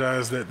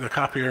apologize that the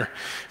copier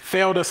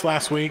failed us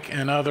last week,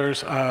 and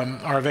others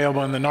are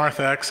available in the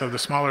narthex of the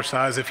smaller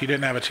size if you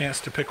didn't have a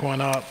chance to pick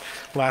one up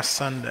last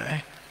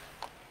Sunday.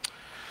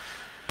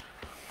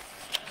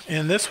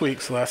 In this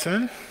week's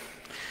lesson,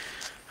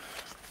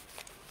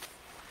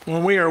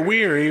 when we are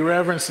weary,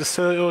 Reverend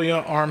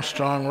Cecilia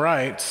Armstrong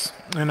writes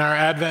in our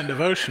Advent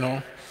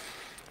devotional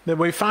that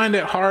we find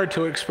it hard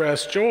to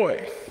express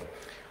joy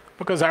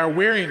because our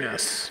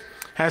weariness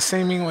has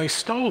seemingly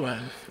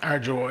stolen our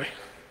joy.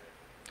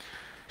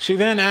 She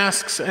then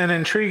asks an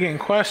intriguing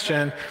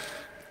question: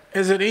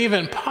 is it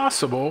even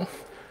possible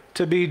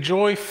to be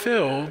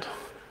joy-filled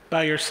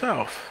by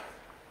yourself?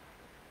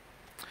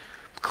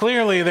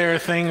 Clearly, there are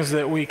things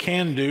that we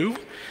can do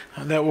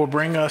that will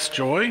bring us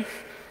joy.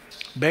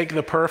 Bake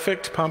the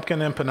perfect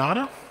pumpkin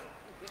empanada,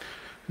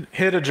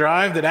 hit a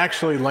drive that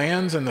actually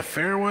lands in the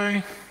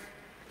fairway.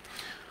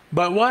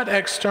 But what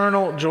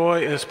external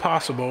joy is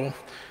possible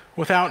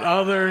without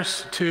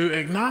others to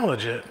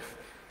acknowledge it?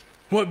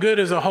 What good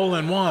is a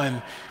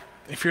hole-in-one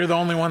if you're the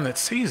only one that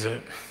sees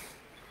it?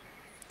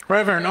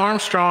 Reverend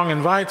Armstrong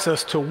invites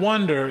us to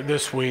wonder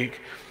this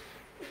week.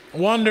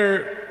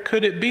 Wonder,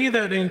 could it be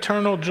that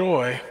internal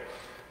joy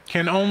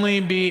can only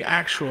be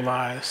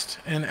actualized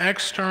in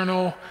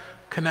external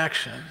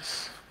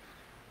connections.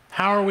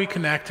 How are we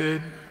connected,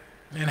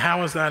 and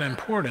how is that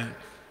important?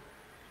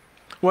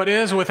 What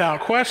is without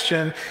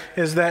question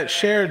is that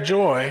shared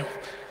joy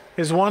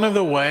is one of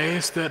the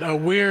ways that a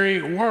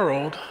weary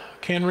world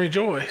can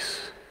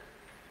rejoice.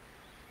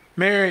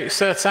 Mary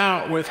sets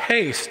out with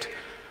haste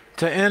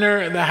to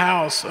enter the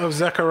house of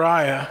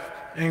Zechariah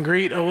and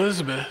greet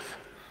Elizabeth.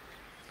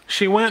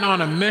 She went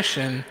on a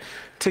mission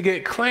to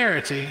get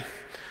clarity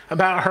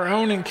about her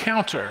own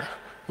encounter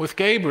with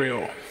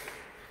Gabriel.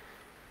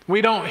 We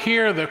don't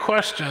hear the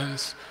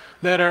questions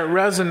that are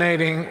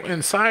resonating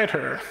inside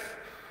her.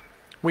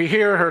 We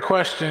hear her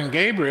question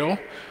Gabriel,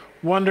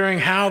 wondering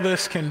how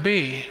this can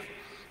be,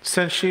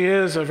 since she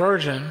is a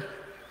virgin.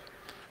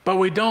 But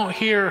we don't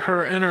hear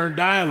her inner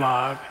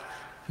dialogue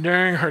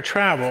during her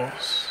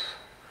travels.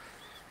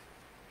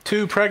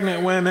 Two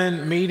pregnant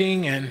women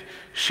meeting and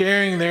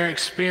sharing their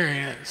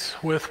experience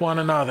with one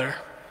another.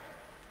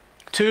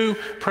 Two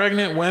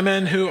pregnant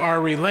women who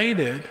are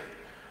related,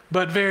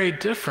 but very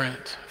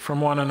different from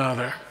one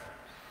another.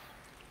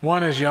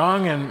 One is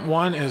young and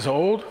one is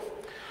old.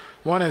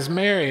 One is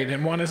married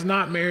and one is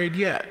not married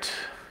yet.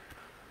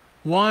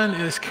 One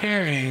is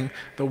carrying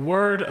the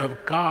word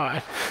of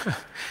God,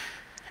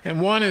 and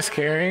one is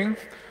carrying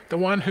the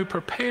one who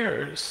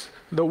prepares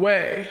the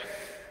way.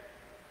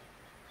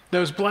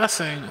 Those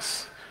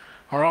blessings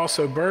are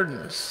also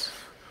burdens.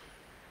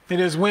 It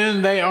is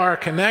when they are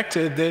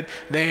connected that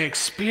they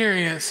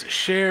experience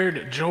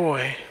shared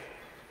joy.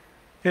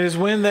 It is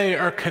when they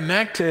are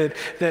connected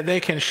that they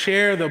can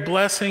share the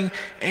blessing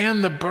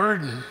and the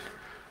burden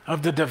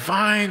of the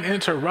divine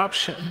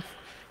interruption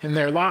in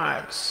their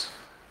lives.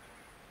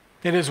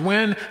 It is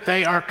when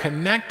they are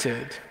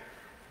connected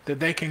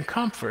that they can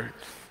comfort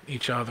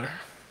each other.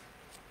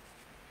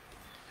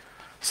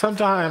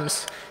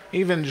 Sometimes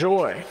even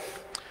joy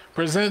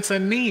presents a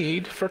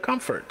need for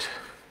comfort.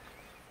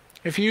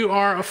 If you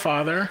are a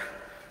father,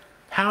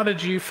 how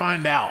did you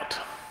find out?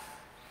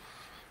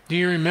 Do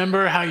you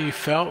remember how you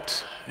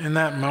felt in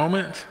that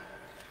moment?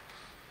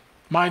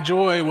 My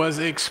joy was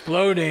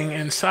exploding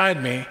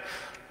inside me.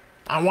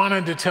 I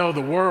wanted to tell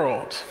the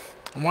world.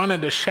 I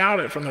wanted to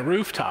shout it from the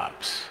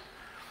rooftops.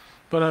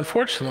 But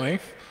unfortunately,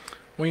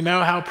 we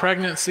know how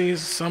pregnancies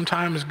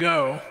sometimes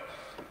go.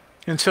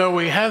 And so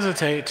we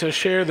hesitate to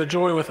share the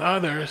joy with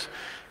others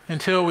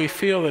until we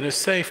feel it is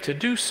safe to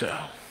do so.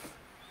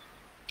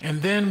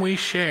 And then we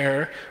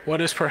share what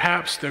is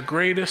perhaps the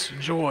greatest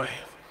joy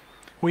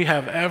we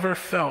have ever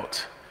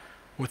felt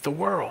with the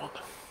world.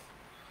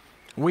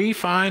 We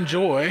find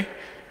joy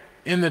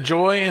in the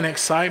joy and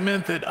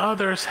excitement that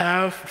others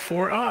have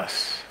for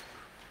us.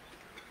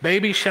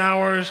 Baby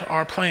showers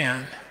are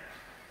planned.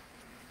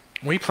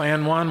 We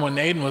planned one when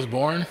Aiden was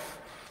born,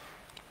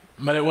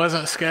 but it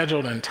wasn't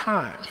scheduled in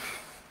time.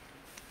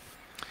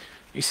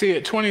 You see,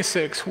 at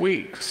 26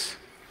 weeks,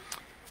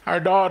 our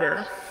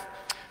daughter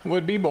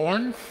would be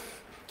born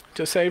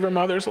to save her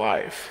mother's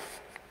life.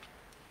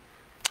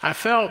 I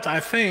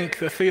think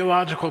the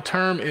theological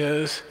term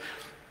is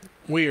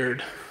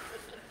weird.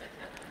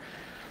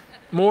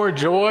 More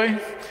joy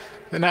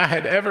than I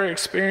had ever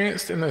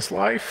experienced in this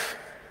life.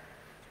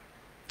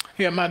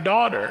 Yet my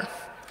daughter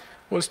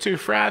was too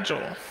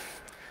fragile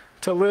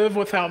to live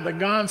without the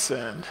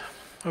godsend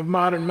of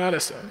modern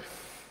medicine.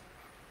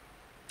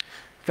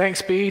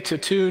 Thanks be to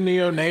 2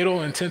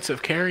 neonatal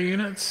intensive care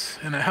units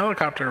and a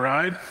helicopter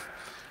ride,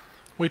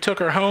 we took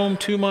her home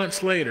 2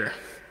 months later,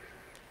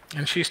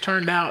 and she's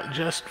turned out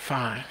just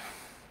fine.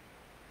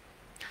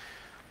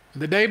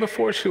 The day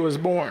before she was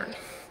born,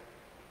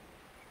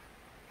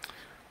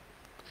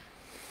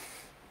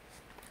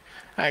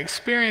 I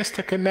experienced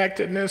a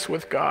connectedness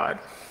with God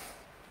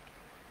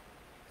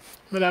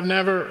that I've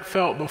never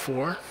felt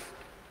before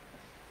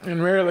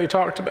and rarely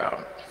talked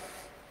about.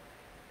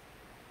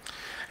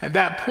 At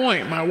that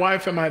point, my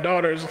wife and my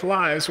daughter's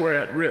lives were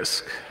at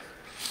risk.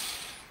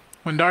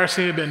 When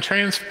Darcy had been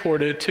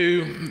transported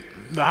to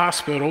the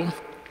hospital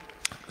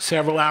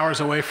several hours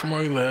away from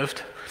where we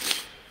lived,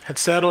 had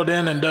settled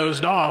in and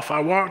dozed off, I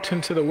walked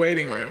into the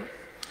waiting room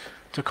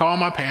to call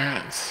my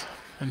parents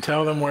and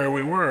tell them where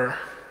we were.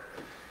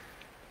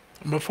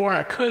 Before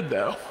I could,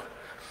 though,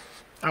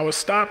 I was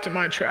stopped in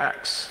my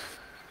tracks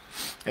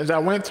as I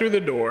went through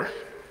the door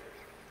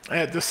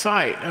at the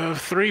sight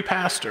of 3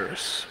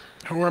 pastors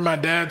who were my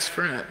dad's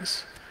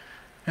friends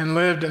and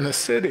lived in the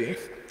city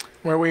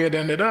where we had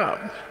ended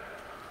up.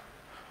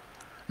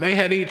 They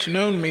had each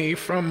known me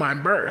from my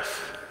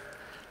birth,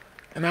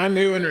 and I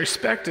knew and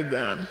respected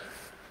them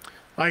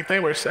like they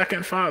were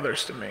second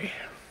fathers to me.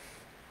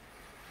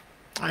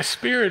 I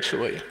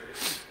spiritually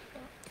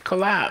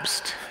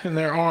collapsed in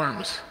their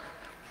arms.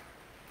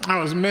 I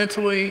was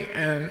mentally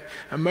and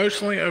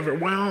emotionally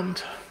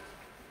overwhelmed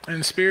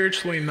and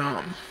spiritually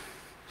numb.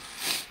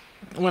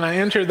 When I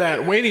entered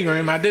that waiting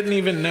room, I didn't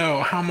even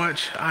know how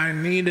much I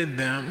needed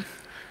them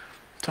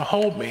to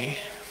hold me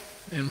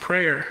in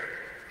prayer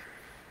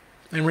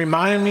and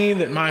remind me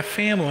that my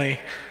family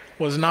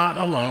was not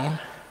alone.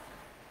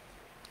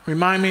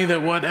 Remind me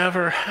that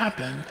whatever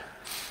happened,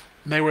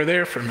 They were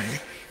there for me.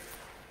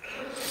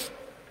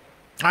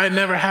 I had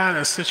never had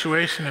a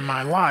situation in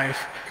my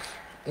life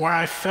where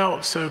I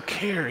felt so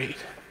carried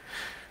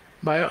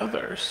by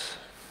others.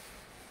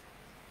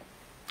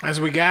 As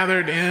we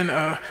gathered in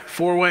a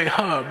four-way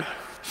hug,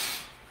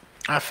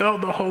 I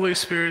felt the Holy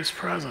Spirit's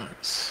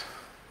presence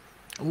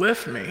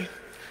lift me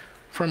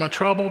from a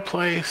troubled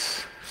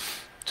place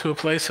to a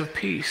place of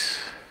peace.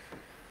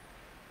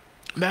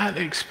 That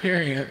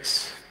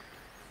experience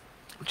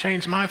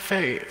changed my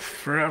faith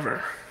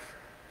forever.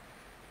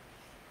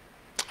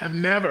 I've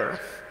never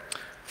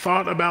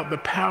thought about the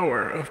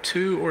power of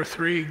 2 or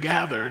 3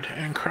 gathered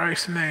in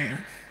Christ's name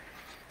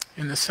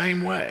in the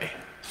same way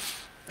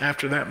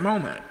after that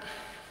moment.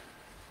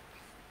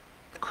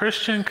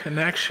 Christian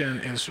connection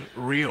is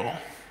real.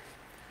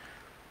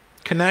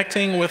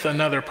 Connecting with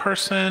another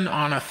person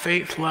on a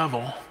faith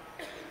level,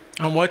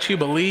 on what you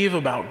believe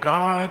about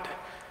God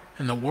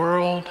and the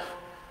world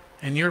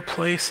and your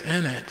place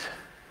in it,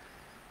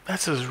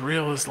 that's as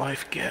real as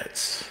life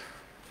gets.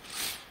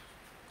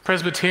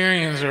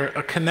 Presbyterians are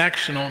a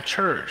connectional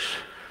church.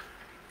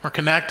 We're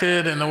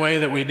connected in the way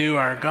that we do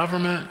our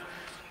government.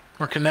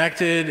 We're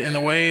connected in the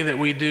way that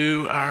we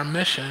do our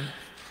mission.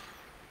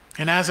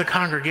 And as a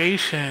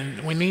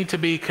congregation, we need to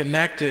be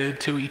connected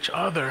to each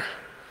other.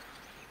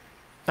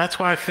 That's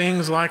why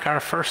things like our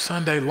First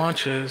Sunday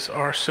lunches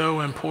are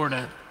so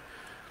important.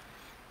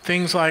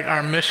 Things like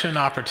our mission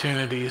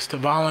opportunities to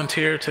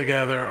volunteer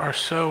together are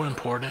so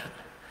important.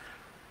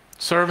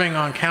 Serving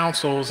on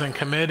councils and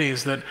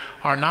committees that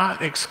are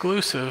not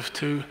exclusive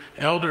to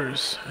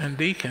elders and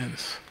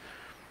deacons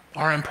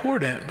are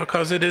important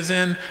because it is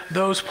in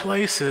those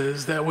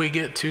places that we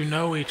get to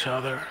know each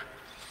other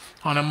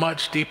on a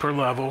much deeper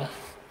level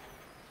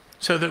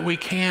so that we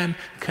can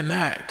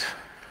connect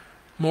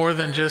more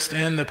than just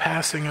in the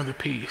passing of the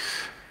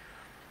peace.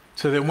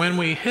 So that when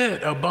we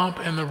hit a bump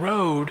in the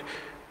road,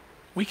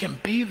 we can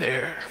be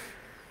there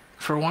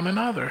for one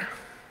another.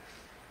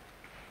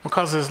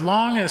 Because as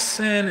long as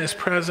sin is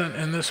present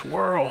in this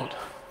world,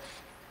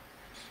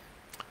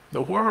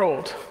 the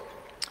world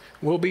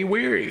will be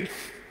weary.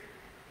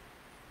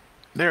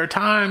 There are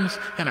times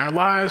in our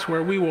lives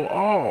where we will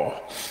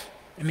all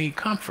need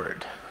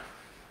comfort.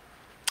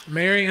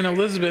 Mary and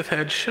Elizabeth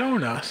had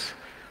shown us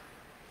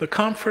the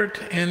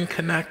comfort in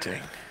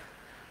connecting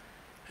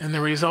and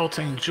the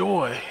resulting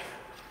joy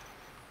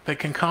that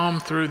can come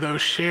through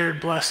those shared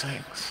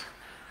blessings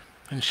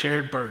and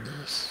shared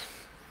burdens.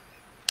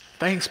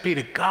 Thanks be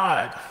to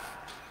God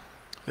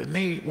that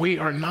we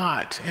are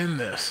not in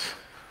this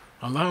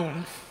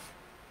alone.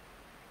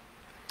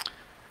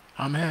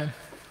 Amen.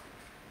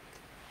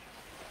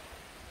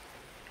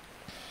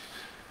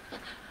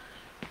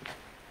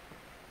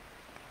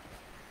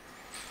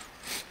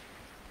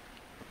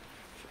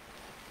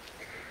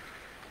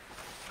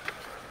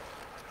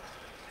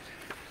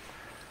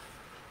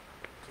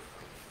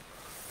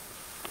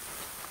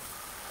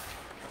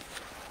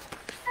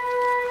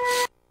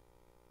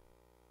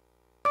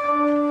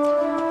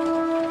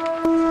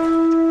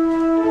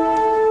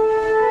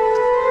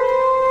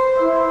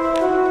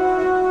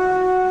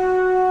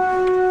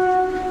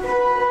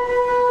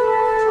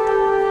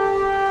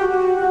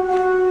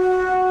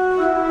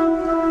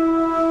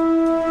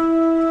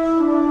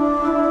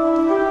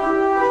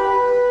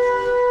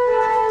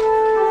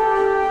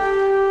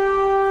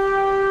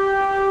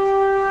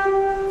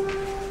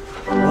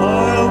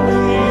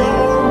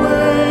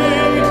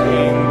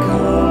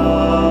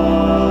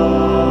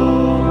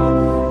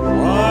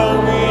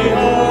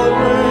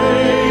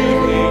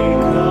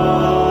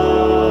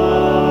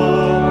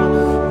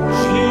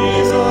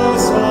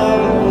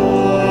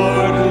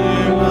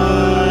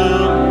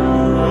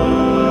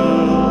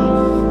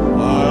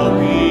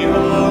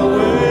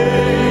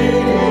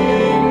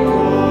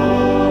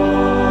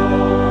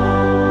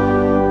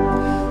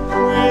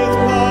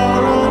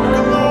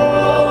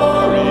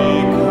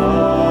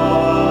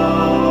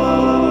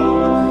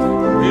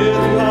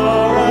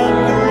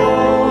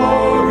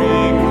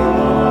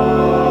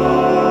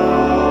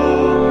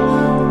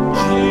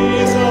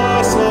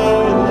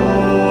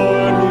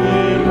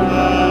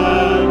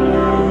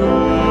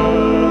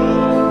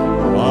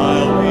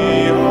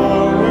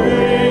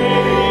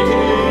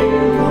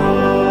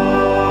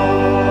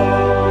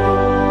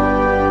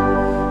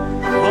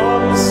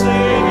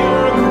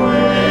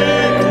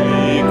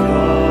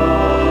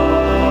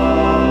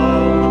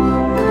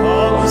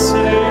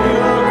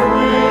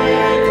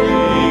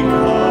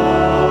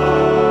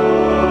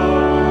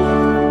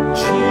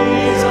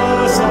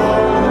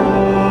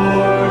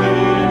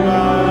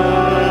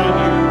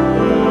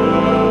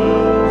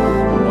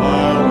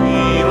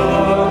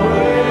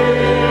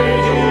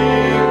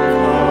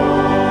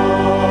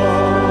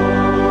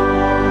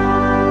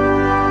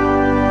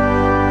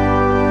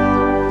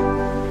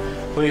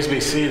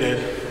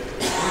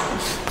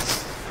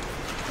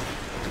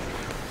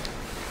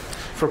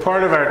 For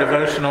part of our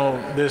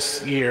devotional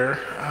this year,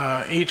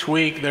 each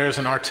week there's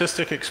an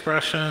artistic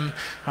expression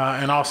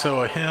and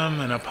also a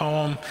hymn and a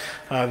poem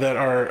that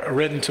are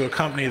written to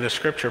accompany the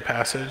scripture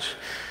passage.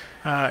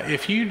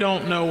 If you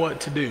don't know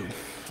what to do,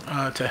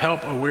 to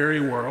help a weary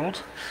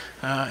world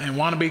and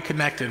want to be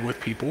connected with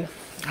people,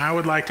 I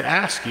would like to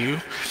ask you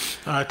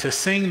to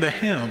sing the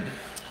hymn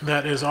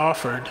that is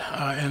offered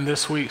in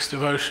this week's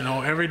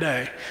devotional every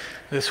day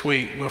this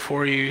week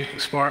before you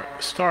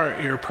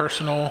start your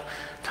personal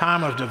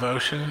time of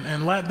devotion,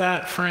 and let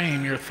that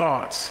frame your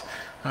thoughts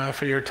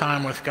for your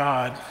time with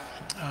God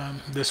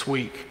this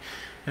week.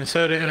 And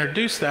so to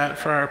introduce that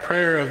for our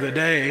prayer of the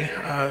day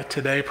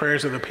today,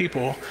 Prayers of the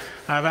People,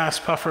 I've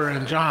asked Puffer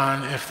and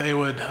John if they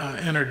would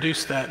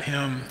introduce that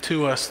hymn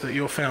to us that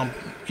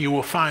you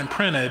will find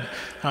printed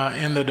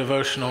in the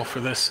devotional for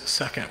this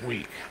second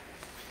week.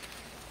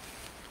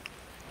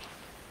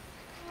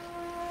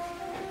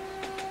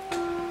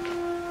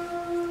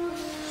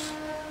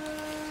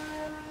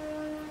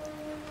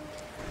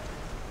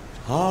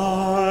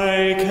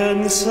 I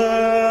can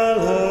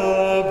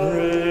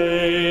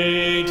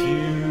celebrate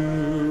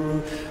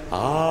you.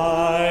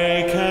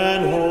 I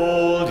can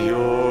hold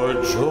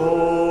your joy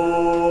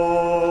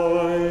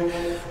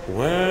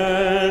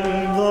when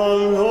the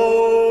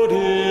load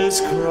is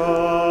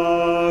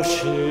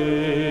crushing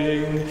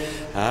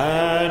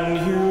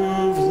and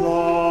you've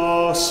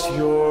lost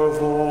your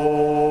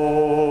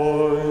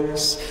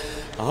voice.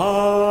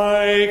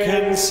 I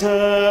can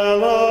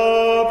celebrate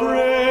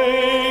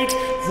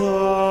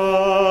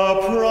the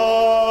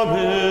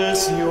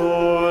promise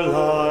your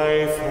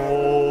life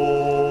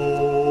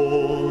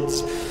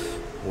holds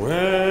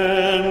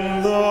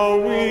when the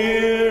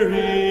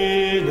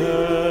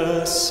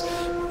weariness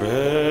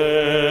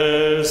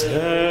bears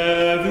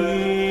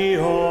heavy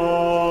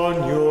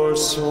on your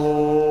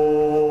soul.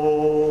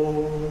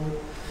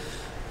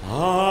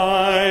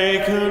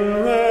 I can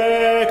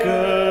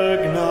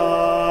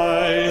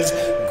recognize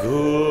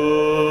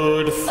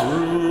good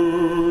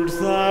fruit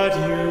that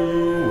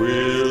you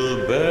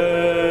will bear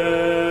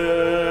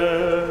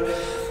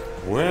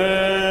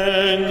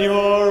when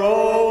your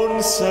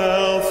own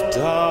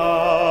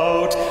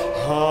self-doubt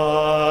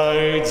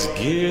hides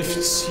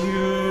gifts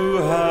you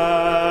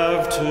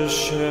have to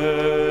share.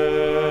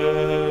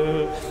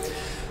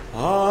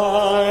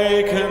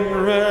 I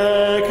can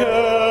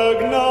recognize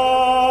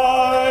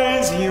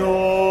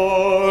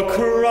your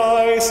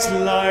Christ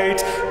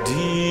light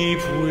deep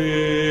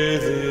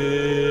within.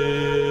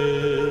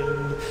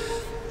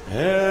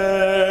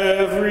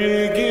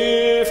 Every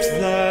gift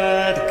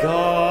that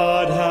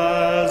God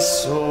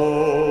has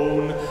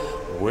sown,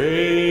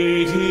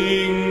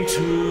 waiting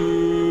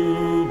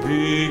to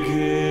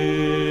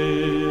begin.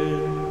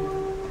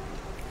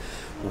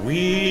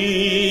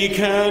 We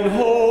can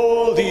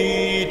hold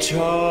each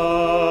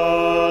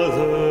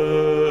other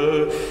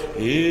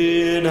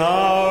in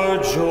our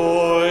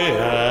joy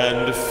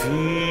and fear,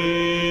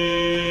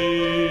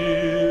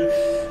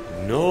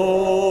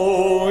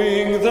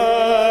 knowing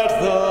that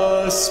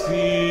the Spirit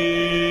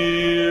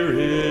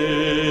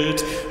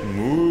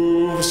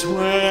moves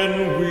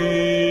when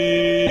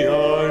we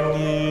are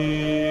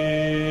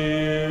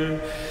near.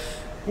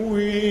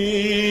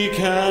 We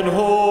can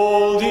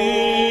hold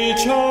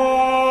each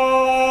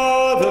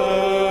other,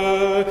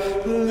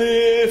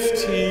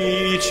 lift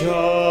each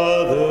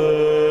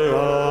other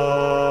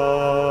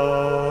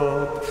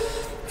up,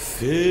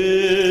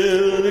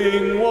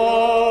 filling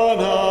one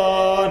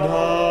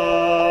another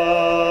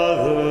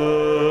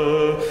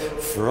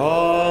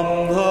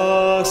from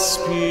the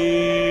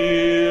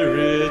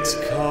Spirit's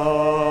cup.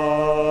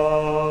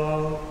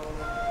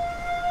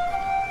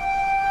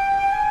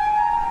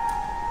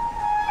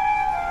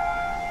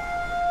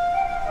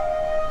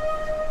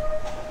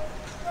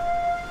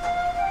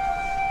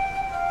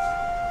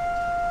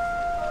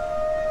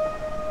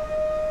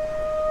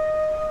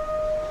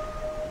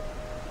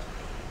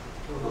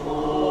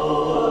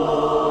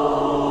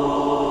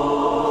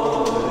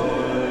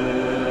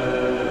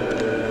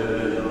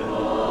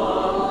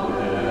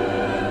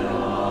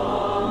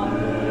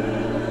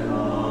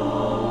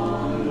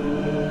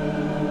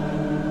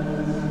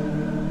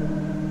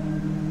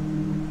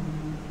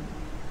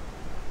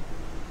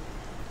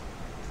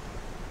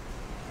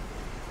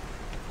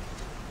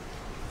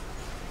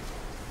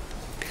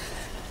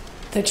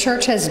 The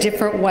church has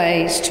different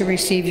ways to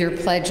receive your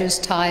pledges,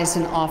 tithes,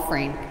 and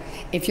offering.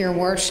 If you're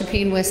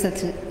worshiping with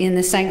us in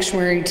the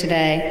sanctuary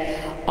today,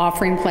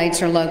 offering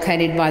plates are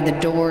located by the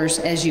doors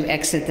as you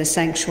exit the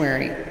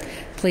sanctuary.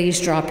 Please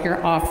drop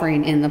your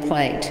offering in the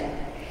plate.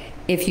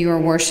 If you are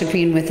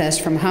worshiping with us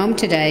from home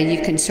today,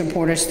 you can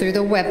support us through the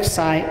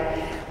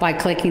website by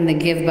clicking the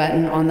Give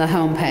button on the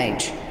home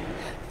page.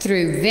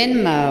 Through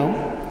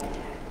Venmo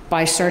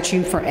by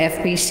searching for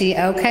FBC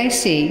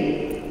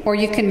OKC, or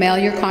you can mail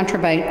your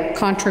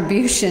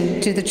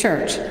contribution to the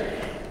church.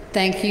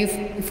 Thank you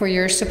for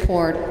your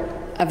support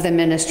of the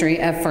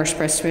ministry of First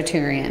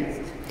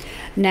Presbyterian.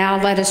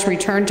 Now let us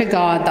return to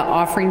God the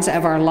offerings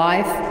of our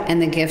life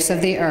and the gifts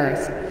of the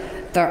earth.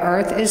 The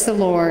earth is the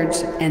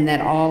Lord's, and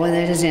that all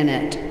that is in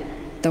it,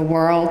 the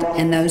world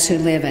and those who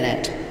live in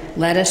it.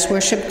 Let us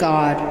worship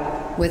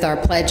God with our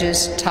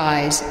pledges,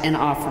 tithes, and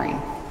offering.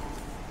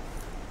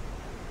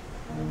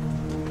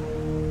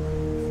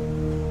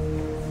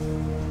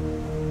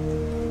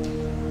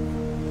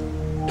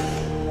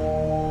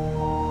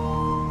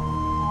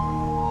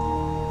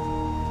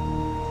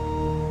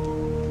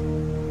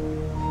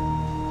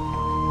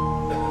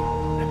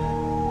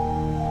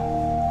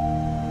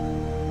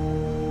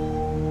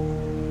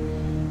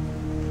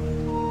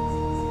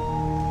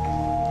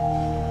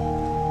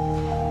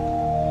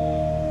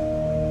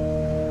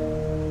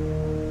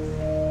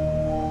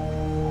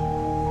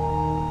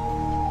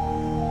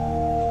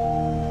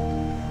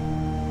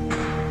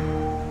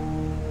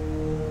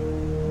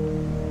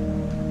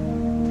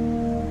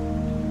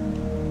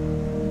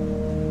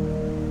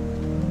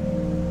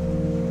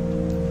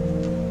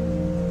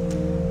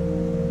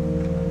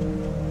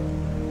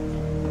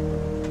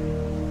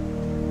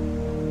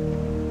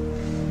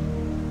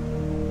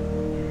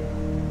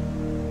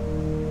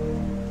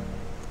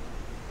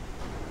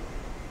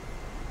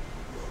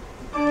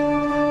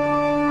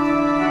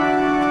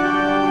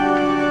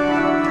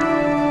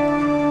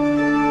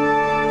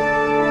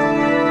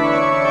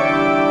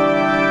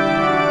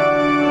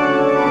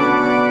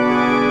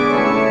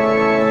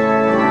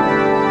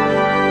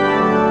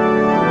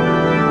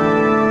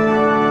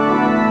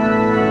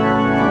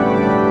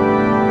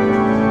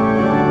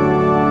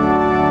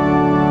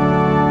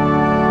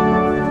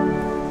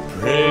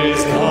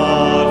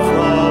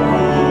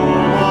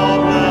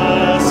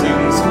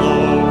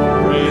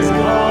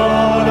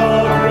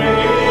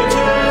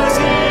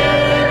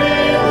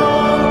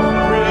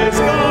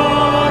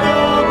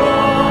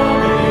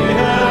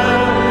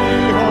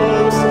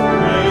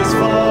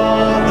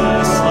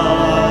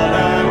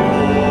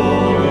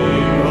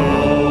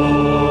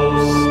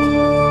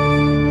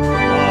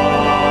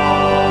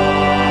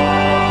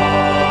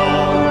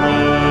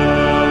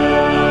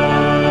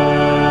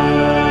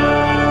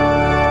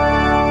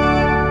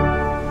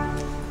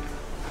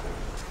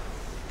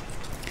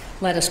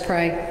 Let us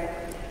pray.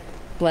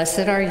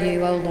 Blessed are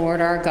you, O Lord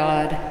our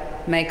God,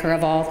 maker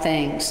of all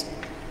things.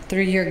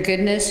 Through your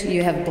goodness,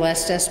 you have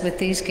blessed us with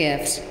these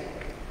gifts.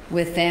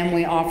 With them,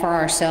 we offer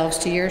ourselves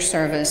to your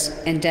service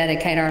and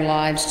dedicate our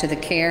lives to the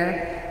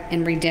care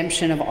and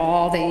redemption of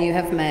all that you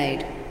have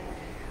made.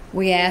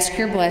 We ask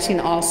your blessing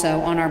also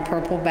on our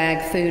purple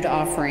bag food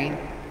offering.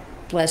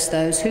 Bless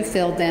those who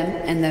filled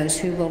them and those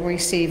who will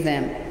receive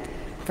them.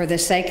 For the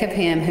sake of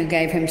him who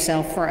gave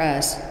himself for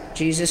us,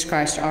 Jesus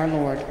Christ our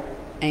Lord.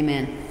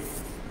 Amen.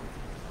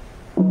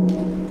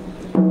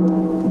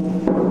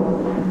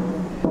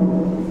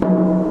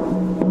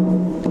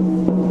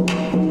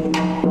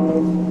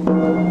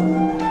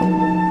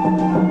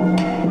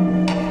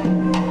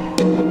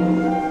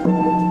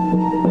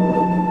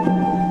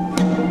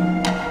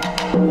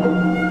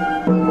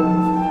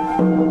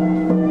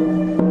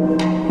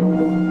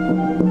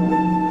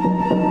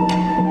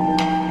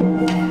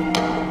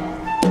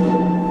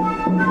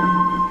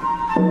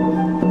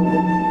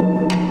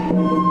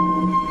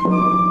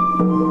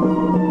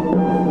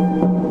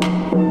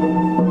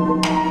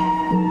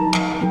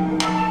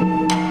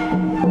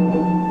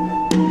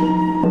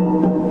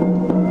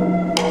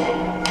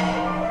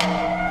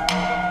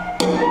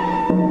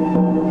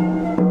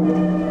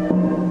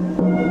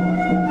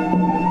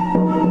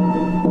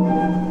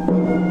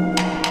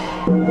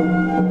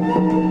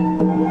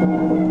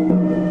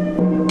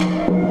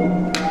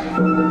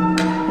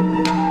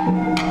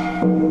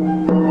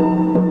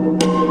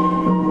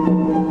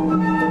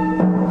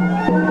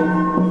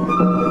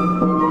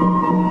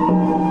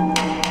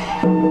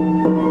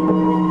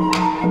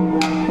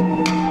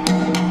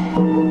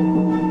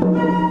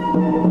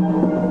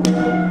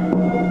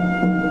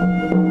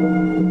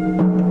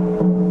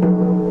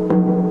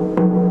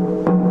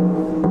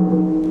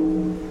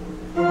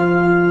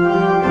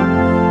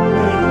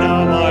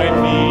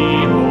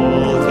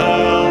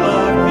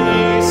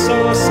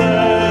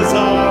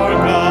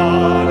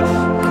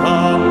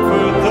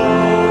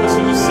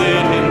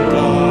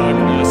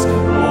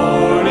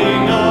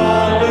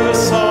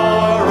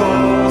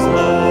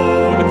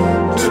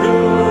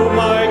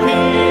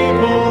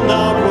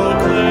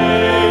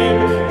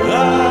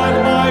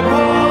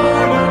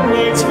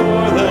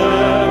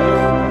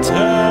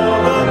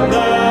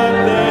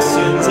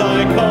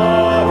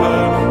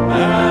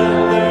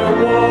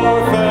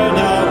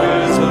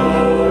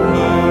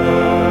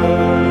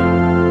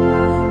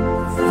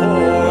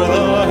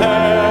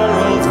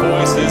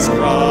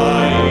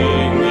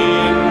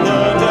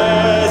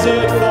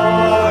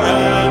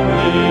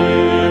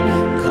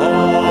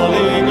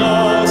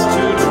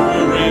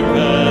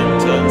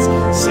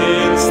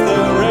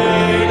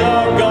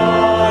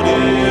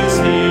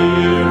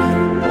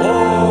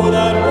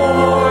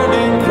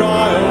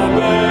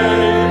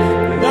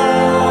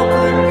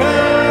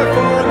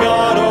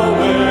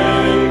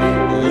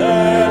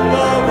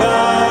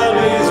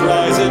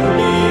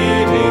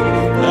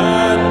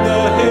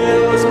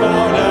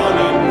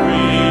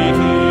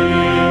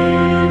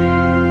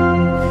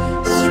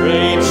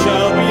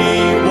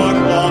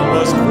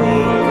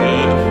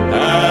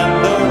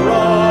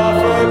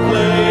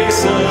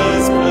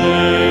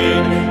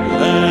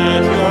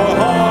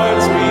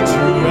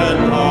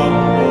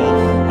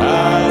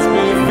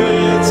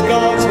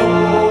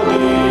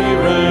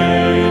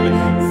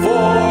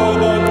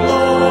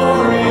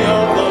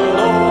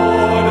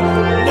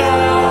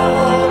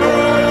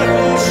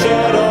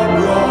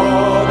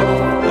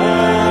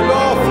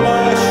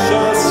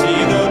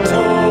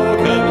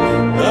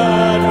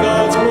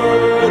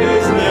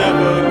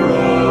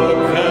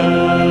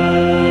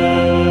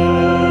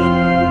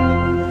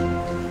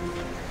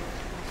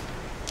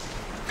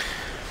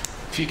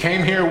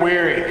 came here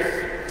weary,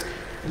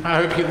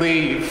 I hope you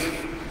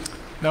leave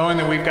knowing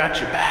that we've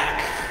got your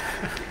back.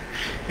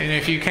 And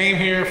if you came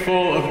here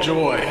full of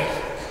joy,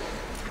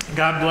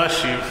 God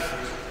bless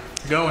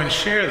you. Go and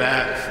share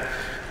that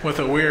with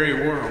a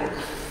weary world.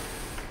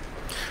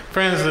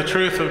 Friends, the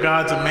truth of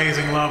God's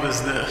amazing love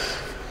is this,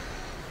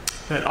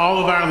 that all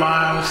of our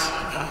lives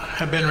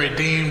have been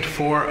redeemed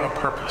for a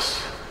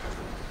purpose.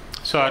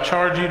 So I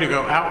charge you to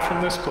go out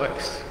from this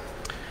place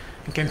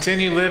and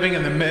continue living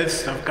in the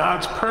midst of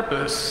God's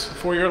purpose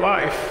for your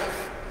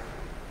life.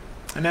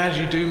 And as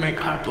you do, may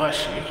God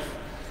bless you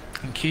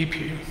and keep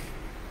you.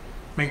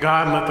 May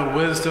God let the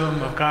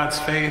wisdom of God's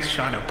face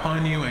shine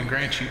upon you and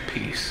grant you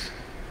peace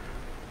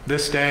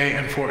this day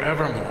and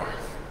forevermore.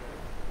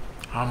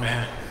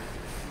 Amen.